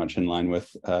very much in line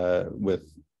with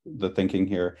the thinking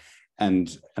here.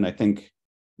 And I think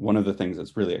one of the things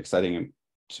that's really exciting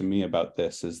to me about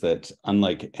this is that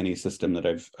unlike any system that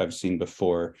I've seen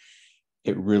before,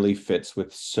 it really fits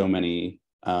with so many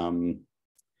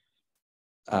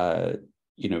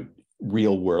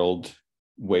real world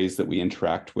ways that we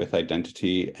interact with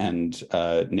identity and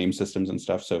name systems and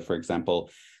stuff. So for example,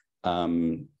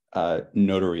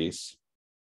 notaries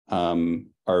are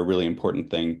a really important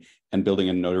thing, and building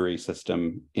a notary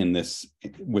system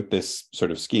with this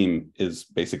sort of scheme is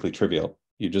basically trivial.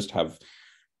 You just have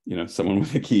someone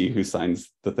with a key who signs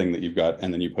the thing that you've got,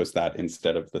 and then you post that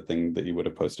instead of the thing that you would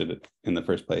have posted it in the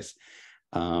first place.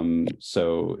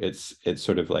 So it's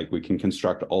sort of like we can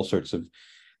construct all sorts of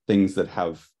things that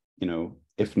have,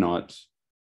 if not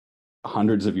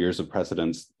hundreds of years of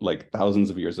precedence, like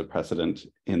thousands of years of precedent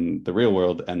in the real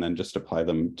world, and then just apply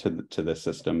them to this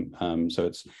system. So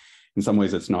it's, in some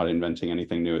ways, it's not inventing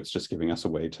anything new. It's just giving us a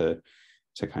way to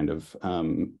kind of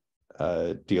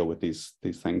deal with these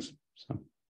things. So.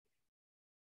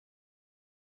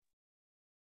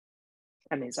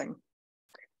 Amazing.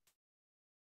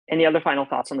 Any other final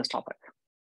thoughts on this topic?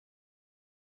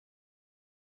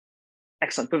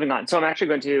 Excellent, moving on. So I'm actually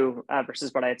going to,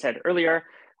 versus what I had said earlier,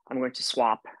 I'm going to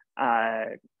swap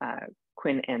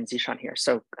Quinn and Zishan here.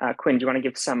 So Quinn, do you want to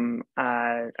give some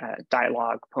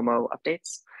dialogue POMO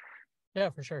updates? Yeah,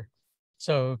 for sure.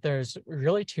 So there's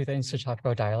really two things to talk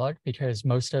about dialogue, because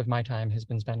most of my time has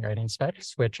been spent writing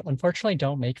specs, which unfortunately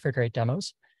don't make for great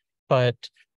demos. But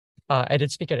I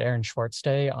did speak at Aaron Schwartz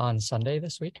Day on Sunday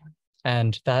this week,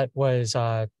 and that was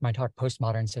my talk,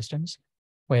 Postmodern Systems,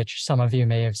 which some of you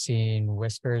may have seen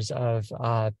whispers of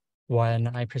when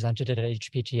I presented it at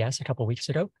HPTS a couple weeks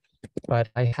ago. But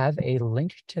I have a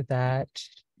link to that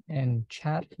in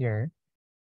chat here.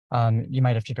 You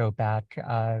might have to go back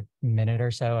a minute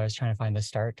or so. I was trying to find the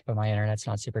start, but my internet's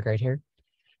not super great here.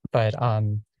 But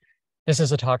this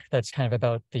is a talk that's kind of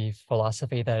about the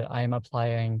philosophy that I'm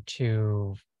applying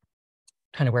to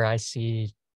kind of where I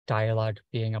see dialogue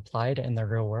being applied in the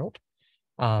real world,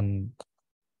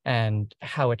 and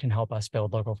how it can help us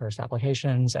build local first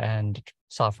applications and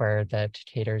software that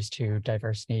caters to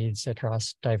diverse needs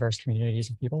across diverse communities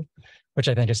of people, which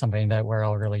I think is something that we're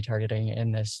all really targeting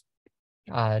in this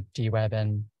DWeb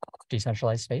and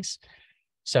decentralized space.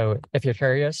 So if you're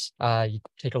curious, you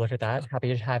take a look at that.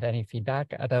 Happy to have any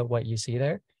feedback about what you see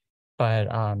there,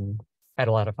 but I had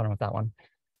a lot of fun with that one.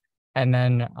 And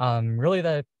then really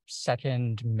the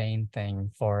second main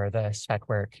thing for the spec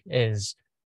work is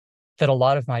that a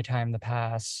lot of my time in the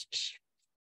past,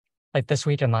 like this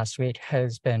week and last week,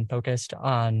 has been focused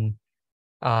on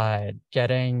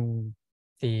getting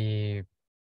the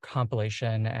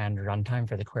compilation and runtime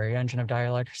for the query engine of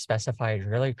dialogue specified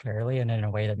really clearly and in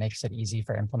a way that makes it easy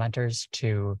for implementers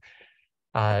to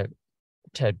kind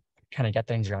of get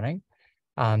things running.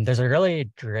 There's a really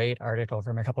great article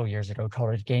from a couple of years ago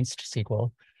called Against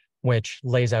SQL, which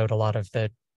lays out a lot of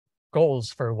the goals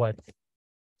for what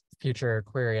future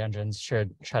query engines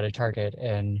should try to target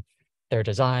in their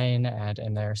design and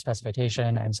in their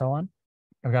specification and so on.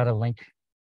 I've got a link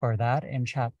for that in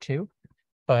chat too.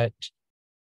 But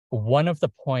one of the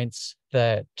points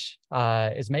that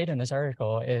is made in this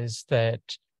article is that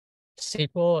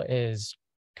SQL is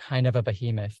kind of a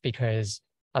behemoth because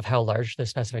of how large the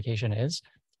specification is.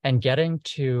 And getting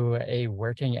to a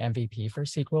working MVP for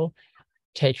SQL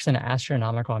takes an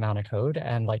astronomical amount of code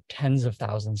and like tens of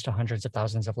thousands to hundreds of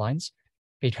thousands of lines,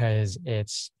 because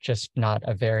it's just not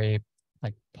a very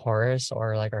like porous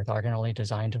or like orthogonally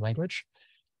designed language.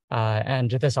 And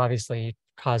this obviously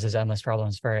causes endless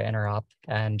problems for interop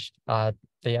and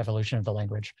the evolution of the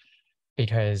language,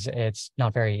 because it's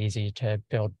not very easy to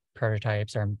build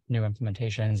prototypes or new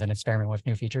implementations and experiment with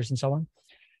new features and so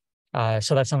on.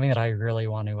 So that's something that I really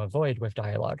want to avoid with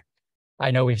dialogue. I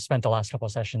know we've spent the last couple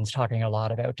of sessions talking a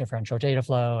lot about differential data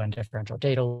flow and differential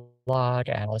data log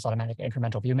and all this automatic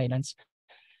incremental view maintenance.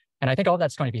 And I think all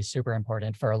that's going to be super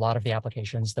important for a lot of the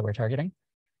applications that we're targeting.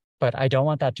 But I don't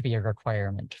want that to be a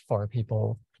requirement for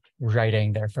people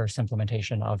writing their first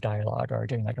implementation of dialogue or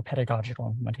doing like a pedagogical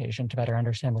implementation to better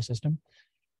understand the system.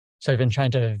 So I've been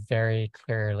trying to very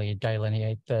clearly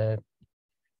delineate the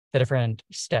different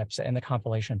steps in the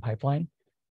compilation pipeline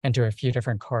into a few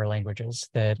different core languages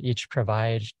that each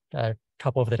provide a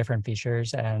couple of the different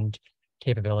features and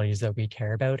capabilities that we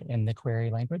care about in the query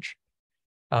language.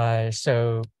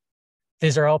 So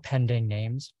these are all pending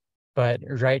names, but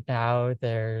right now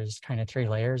there's kind of three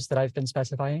layers that I've been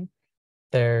specifying.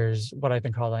 There's what I've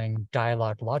been calling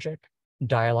dialogue logic,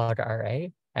 dialogue RA,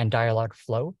 and dialogue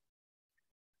flow.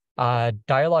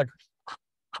 Dialogue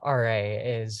RA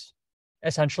is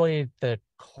essentially the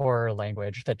core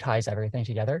language that ties everything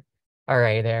together.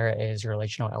 RA there is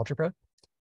relational algebra,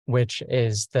 which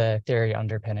is the theory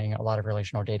underpinning a lot of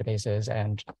relational databases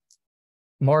and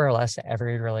more or less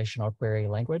every relational query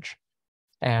language.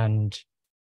 And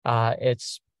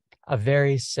it's a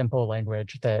very simple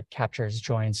language that captures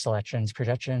joins, selections,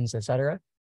 projections, etc.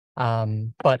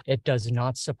 But it does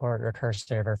not support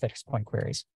recursive or fixed point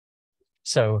queries.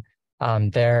 So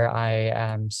there I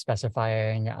am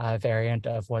specifying a variant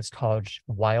of what's called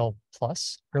while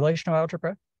plus relational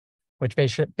algebra, which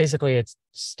basically it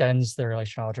extends the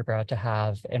relational algebra to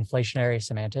have inflationary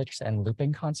semantics and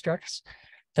looping constructs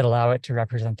that allow it to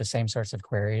represent the same sorts of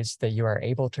queries that you are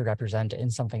able to represent in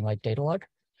something like Datalog,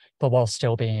 but while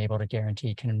still being able to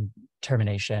guarantee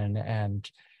termination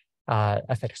and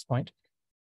a fixed point.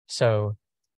 So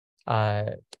that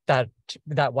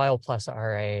while plus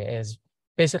RA is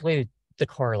basically the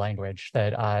core language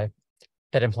that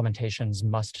that implementations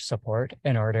must support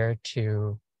in order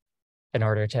to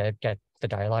get the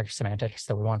dialogue semantics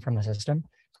that we want from the system.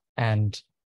 And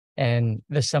in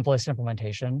the simplest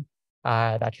implementation,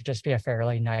 that should just be a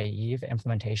fairly naive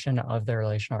implementation of the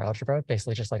relational algebra,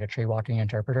 basically just like a tree walking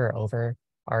interpreter over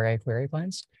RA query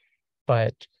plans.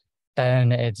 But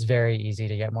then it's very easy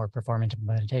to get more performant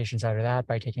implementations out of that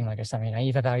by taking like a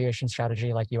semi-naive evaluation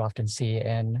strategy like you often see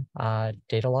in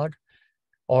Datalog,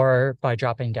 or by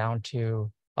dropping down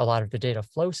to a lot of the data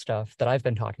flow stuff that I've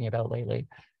been talking about lately.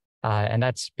 And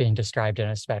that's being described in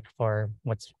a spec for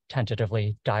what's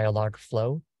tentatively dialog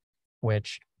flow,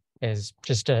 which is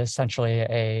just essentially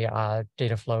a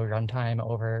data flow runtime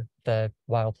over the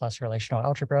while plus relational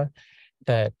algebra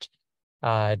that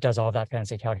does all of that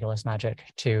fancy calculus magic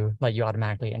to let you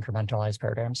automatically incrementalize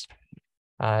programs.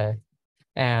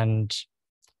 And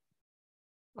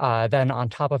then on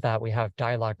top of that, we have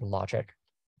dialog logic,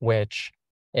 which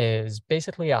is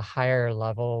basically a higher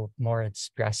level, more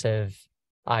expressive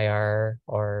IR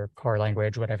or core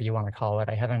language, whatever you want to call it.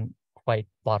 I haven't quite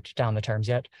locked down the terms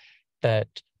yet, that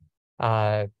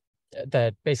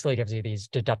basically gives you these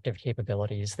deductive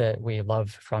capabilities that we love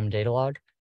from Datalog,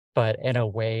 but in a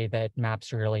way that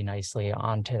maps really nicely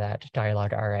onto that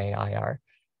dialog RA IR,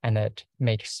 and that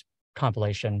makes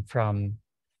compilation from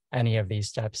any of these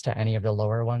steps to any of the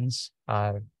lower ones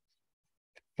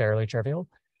fairly trivial.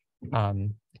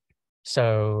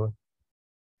 So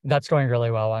that's going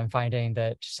really well. I'm finding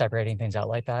that separating things out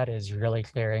like that is really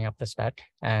clearing up the spec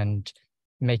and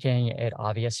making it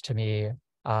obvious to me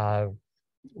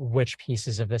which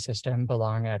pieces of the system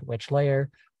belong at which layer,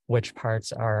 which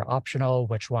parts are optional,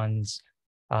 which ones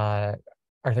are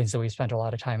things that we spent a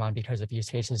lot of time on because of use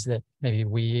cases that maybe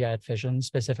we at Fission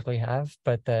specifically have,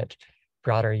 but that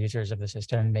broader users of the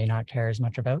system may not care as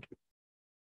much about.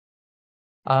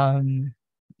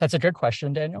 That's a good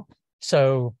question, Daniel.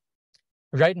 So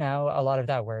right now, a lot of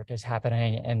that work is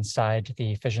happening inside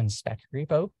the Fission spec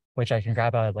repo, which I can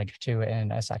grab a link to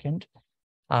in a second.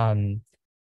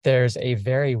 There's a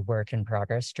very work in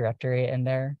progress directory in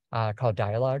there called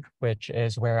Dialog, which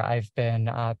is where I've been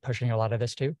pushing a lot of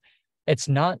this to. It's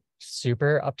not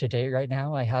super up to date right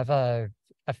now. I have a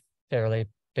fairly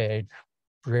big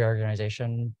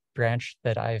reorganization branch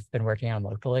that I've been working on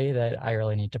locally that I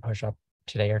really need to push up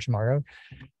today or tomorrow.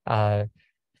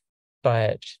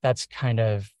 But that's kind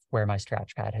of where my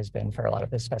scratch pad has been for a lot of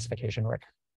this specification work.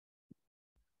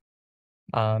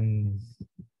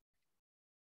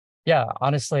 Yeah,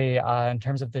 honestly, in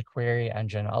terms of the query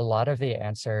engine, a lot of the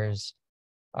answers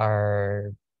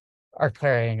are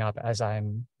clearing up as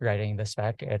I'm writing the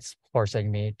spec. It's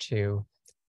forcing me to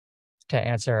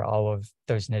answer all of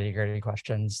those nitty-gritty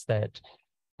questions that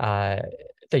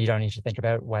you don't need to think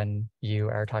about when you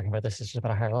are talking about the system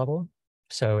at a higher level.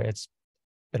 So it's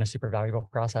been a super valuable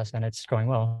process and it's going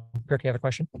well. Kirk, you have a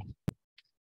question?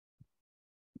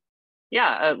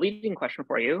 Yeah, a leading question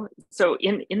for you. So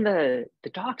in the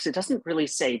docs, it doesn't really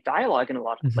say dialogue in a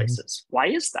lot of places. Why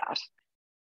is that?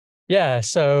 Yeah,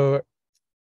 so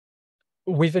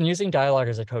we've been using dialogue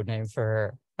as a code name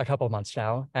for a couple of months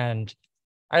now, and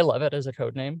I love it as a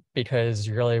code name because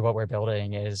really what we're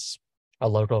building is a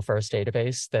local first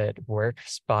database that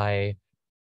works by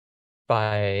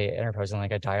interposing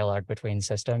like a dialogue between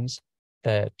systems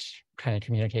that kind of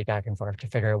communicate back and forth to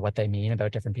figure out what they mean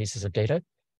about different pieces of data.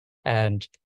 And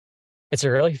it's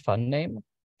a really fun name,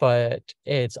 but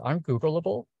it's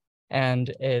ungoogleable, and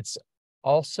it's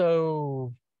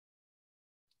also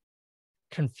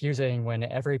confusing when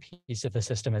every piece of the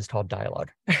system is called dialogue.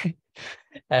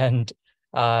 And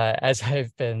as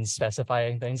I've been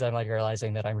specifying things, I'm like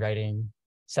realizing that I'm writing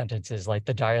sentences like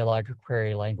the dialogue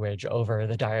query language over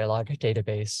the dialogue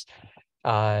database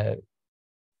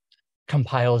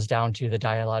compiles down to the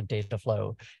dialogue data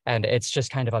flow. And it's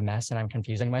just kind of a mess and I'm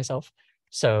confusing myself.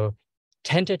 So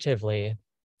tentatively,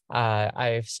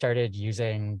 I've started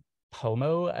using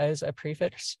POMO as a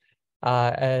prefix,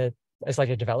 as like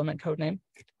a development code name.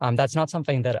 That's not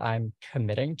something that I'm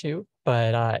committing to,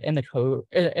 but in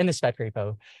the spec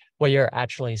repo, what you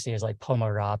actually see is like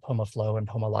POMO raw, POMO flow, and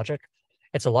POMO logic.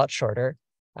 It's a lot shorter.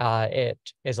 It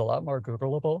is a lot more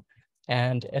Googleable,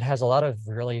 and it has a lot of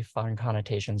really fun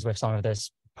connotations with some of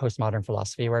this postmodern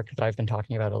philosophy work that I've been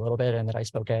talking about a little bit and that I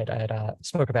spoke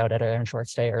about at Aaron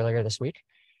Schwartz Day earlier this week.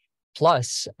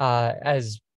 Plus,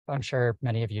 as I'm sure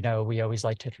many of you know, we always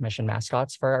like to commission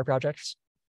mascots for our projects.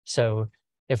 So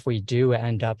if we do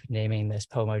end up naming this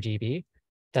POMODB,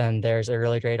 then there's a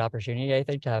really great opportunity, I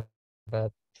think, to have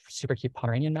a super cute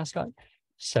Pomeranian mascot.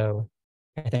 So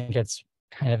I think it's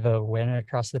kind of a win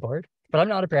across the board. But I'm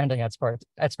not a branding expert.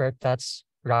 That's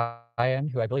Ryan,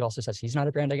 who I believe also says he's not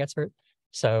a branding expert.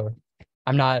 So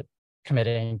I'm not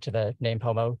committing to the name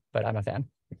Pomo, but I'm a fan.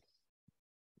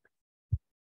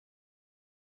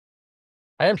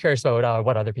 I am curious about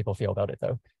what other people feel about it,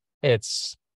 though.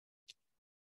 It's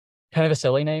kind of a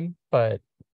silly name, but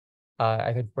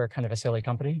I think we're kind of a silly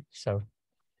company. So,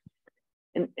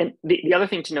 and the other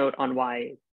thing to note on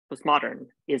why postmodern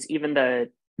is even the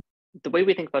way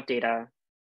we think about data,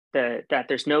 that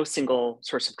there's no single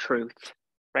source of truth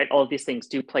right? All of these things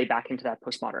do play back into that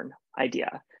postmodern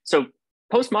idea. So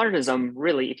postmodernism,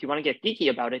 really, if you want to get geeky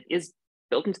about it, is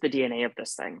built into the DNA of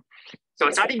this thing. So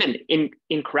it's not even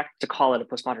incorrect to call it a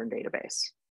postmodern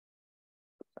database.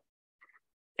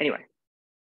 Anyway.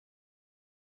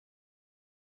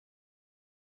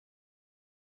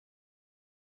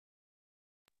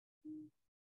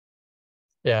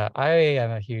 Yeah, I am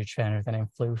a huge fan of the name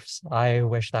floofs. I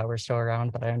wish that were still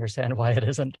around, but I understand why it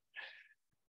isn't.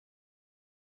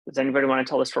 Does anybody want to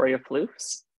tell the story of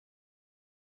floofs?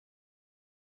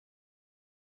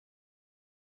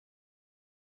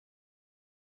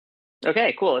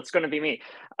 Okay, cool. It's going to be me.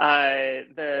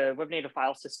 The web native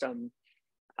file system,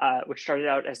 which started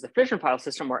out as the Fission file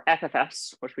system, or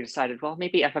FFS, which we decided, well,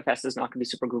 maybe FFS is not going to be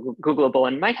super Googleable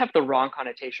and might have the wrong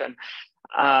connotation.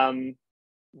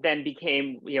 Then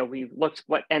became, we looked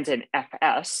what ends in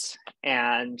FS,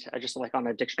 and just like on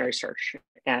a dictionary search,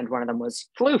 and one of them was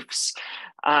floofs.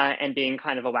 And being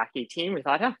kind of a wacky team, we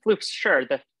thought, floofs, sure.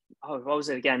 What was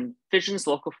it again? Fission's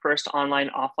local first online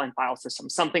offline file system,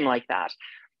 something like that.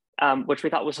 Which we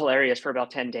thought was hilarious for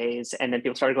about 10 days. And then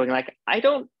people started going like, I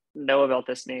don't know about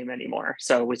this name anymore.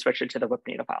 So we switched it to the web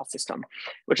native file system,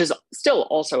 which is still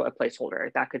also a placeholder.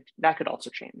 That could also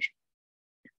change.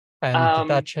 And did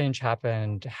that change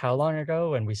happened how long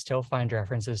ago? And we still find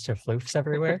references to floofs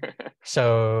everywhere.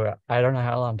 So I don't know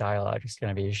how long dialogue is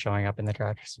going to be showing up in the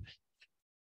tracks.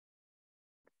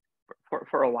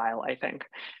 For a while, I think.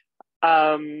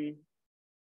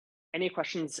 Any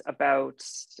questions about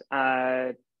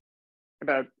the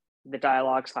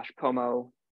dialogue / POMO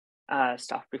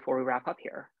stuff before we wrap up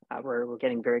here? We're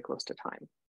getting very close to time.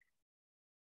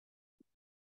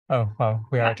 Oh, well,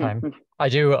 we are at time. I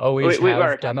do always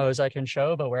have demos I can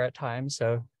show, but we're at time,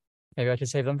 so maybe I could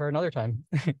save them for another time.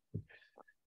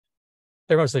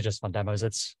 They're mostly just fun demos.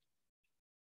 It's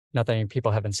nothing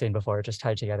people haven't seen before, just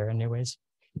tied together in new ways.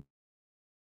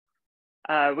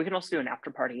 We can also do an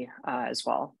after party as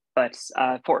well, but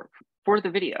for the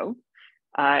video,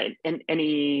 and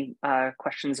any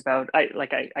questions about, I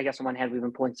guess on one hand, we've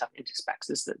been pulling stuff into specs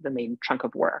is the main chunk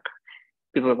of work.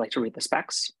 People would like to read the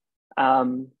specs.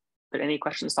 But any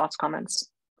questions, thoughts, comments?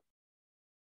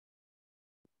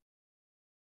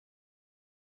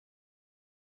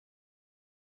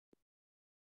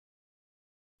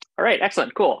 All right,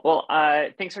 excellent, cool. Well,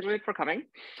 thanks everybody for coming.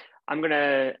 I'm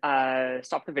gonna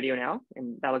stop the video now,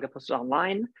 and that'll get posted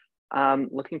online.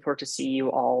 Looking forward to see you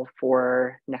all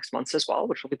for next month's as well,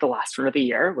 which will be the last one of the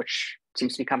year, which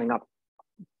seems to be coming up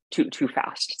too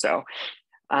fast. So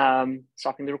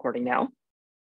stopping the recording now.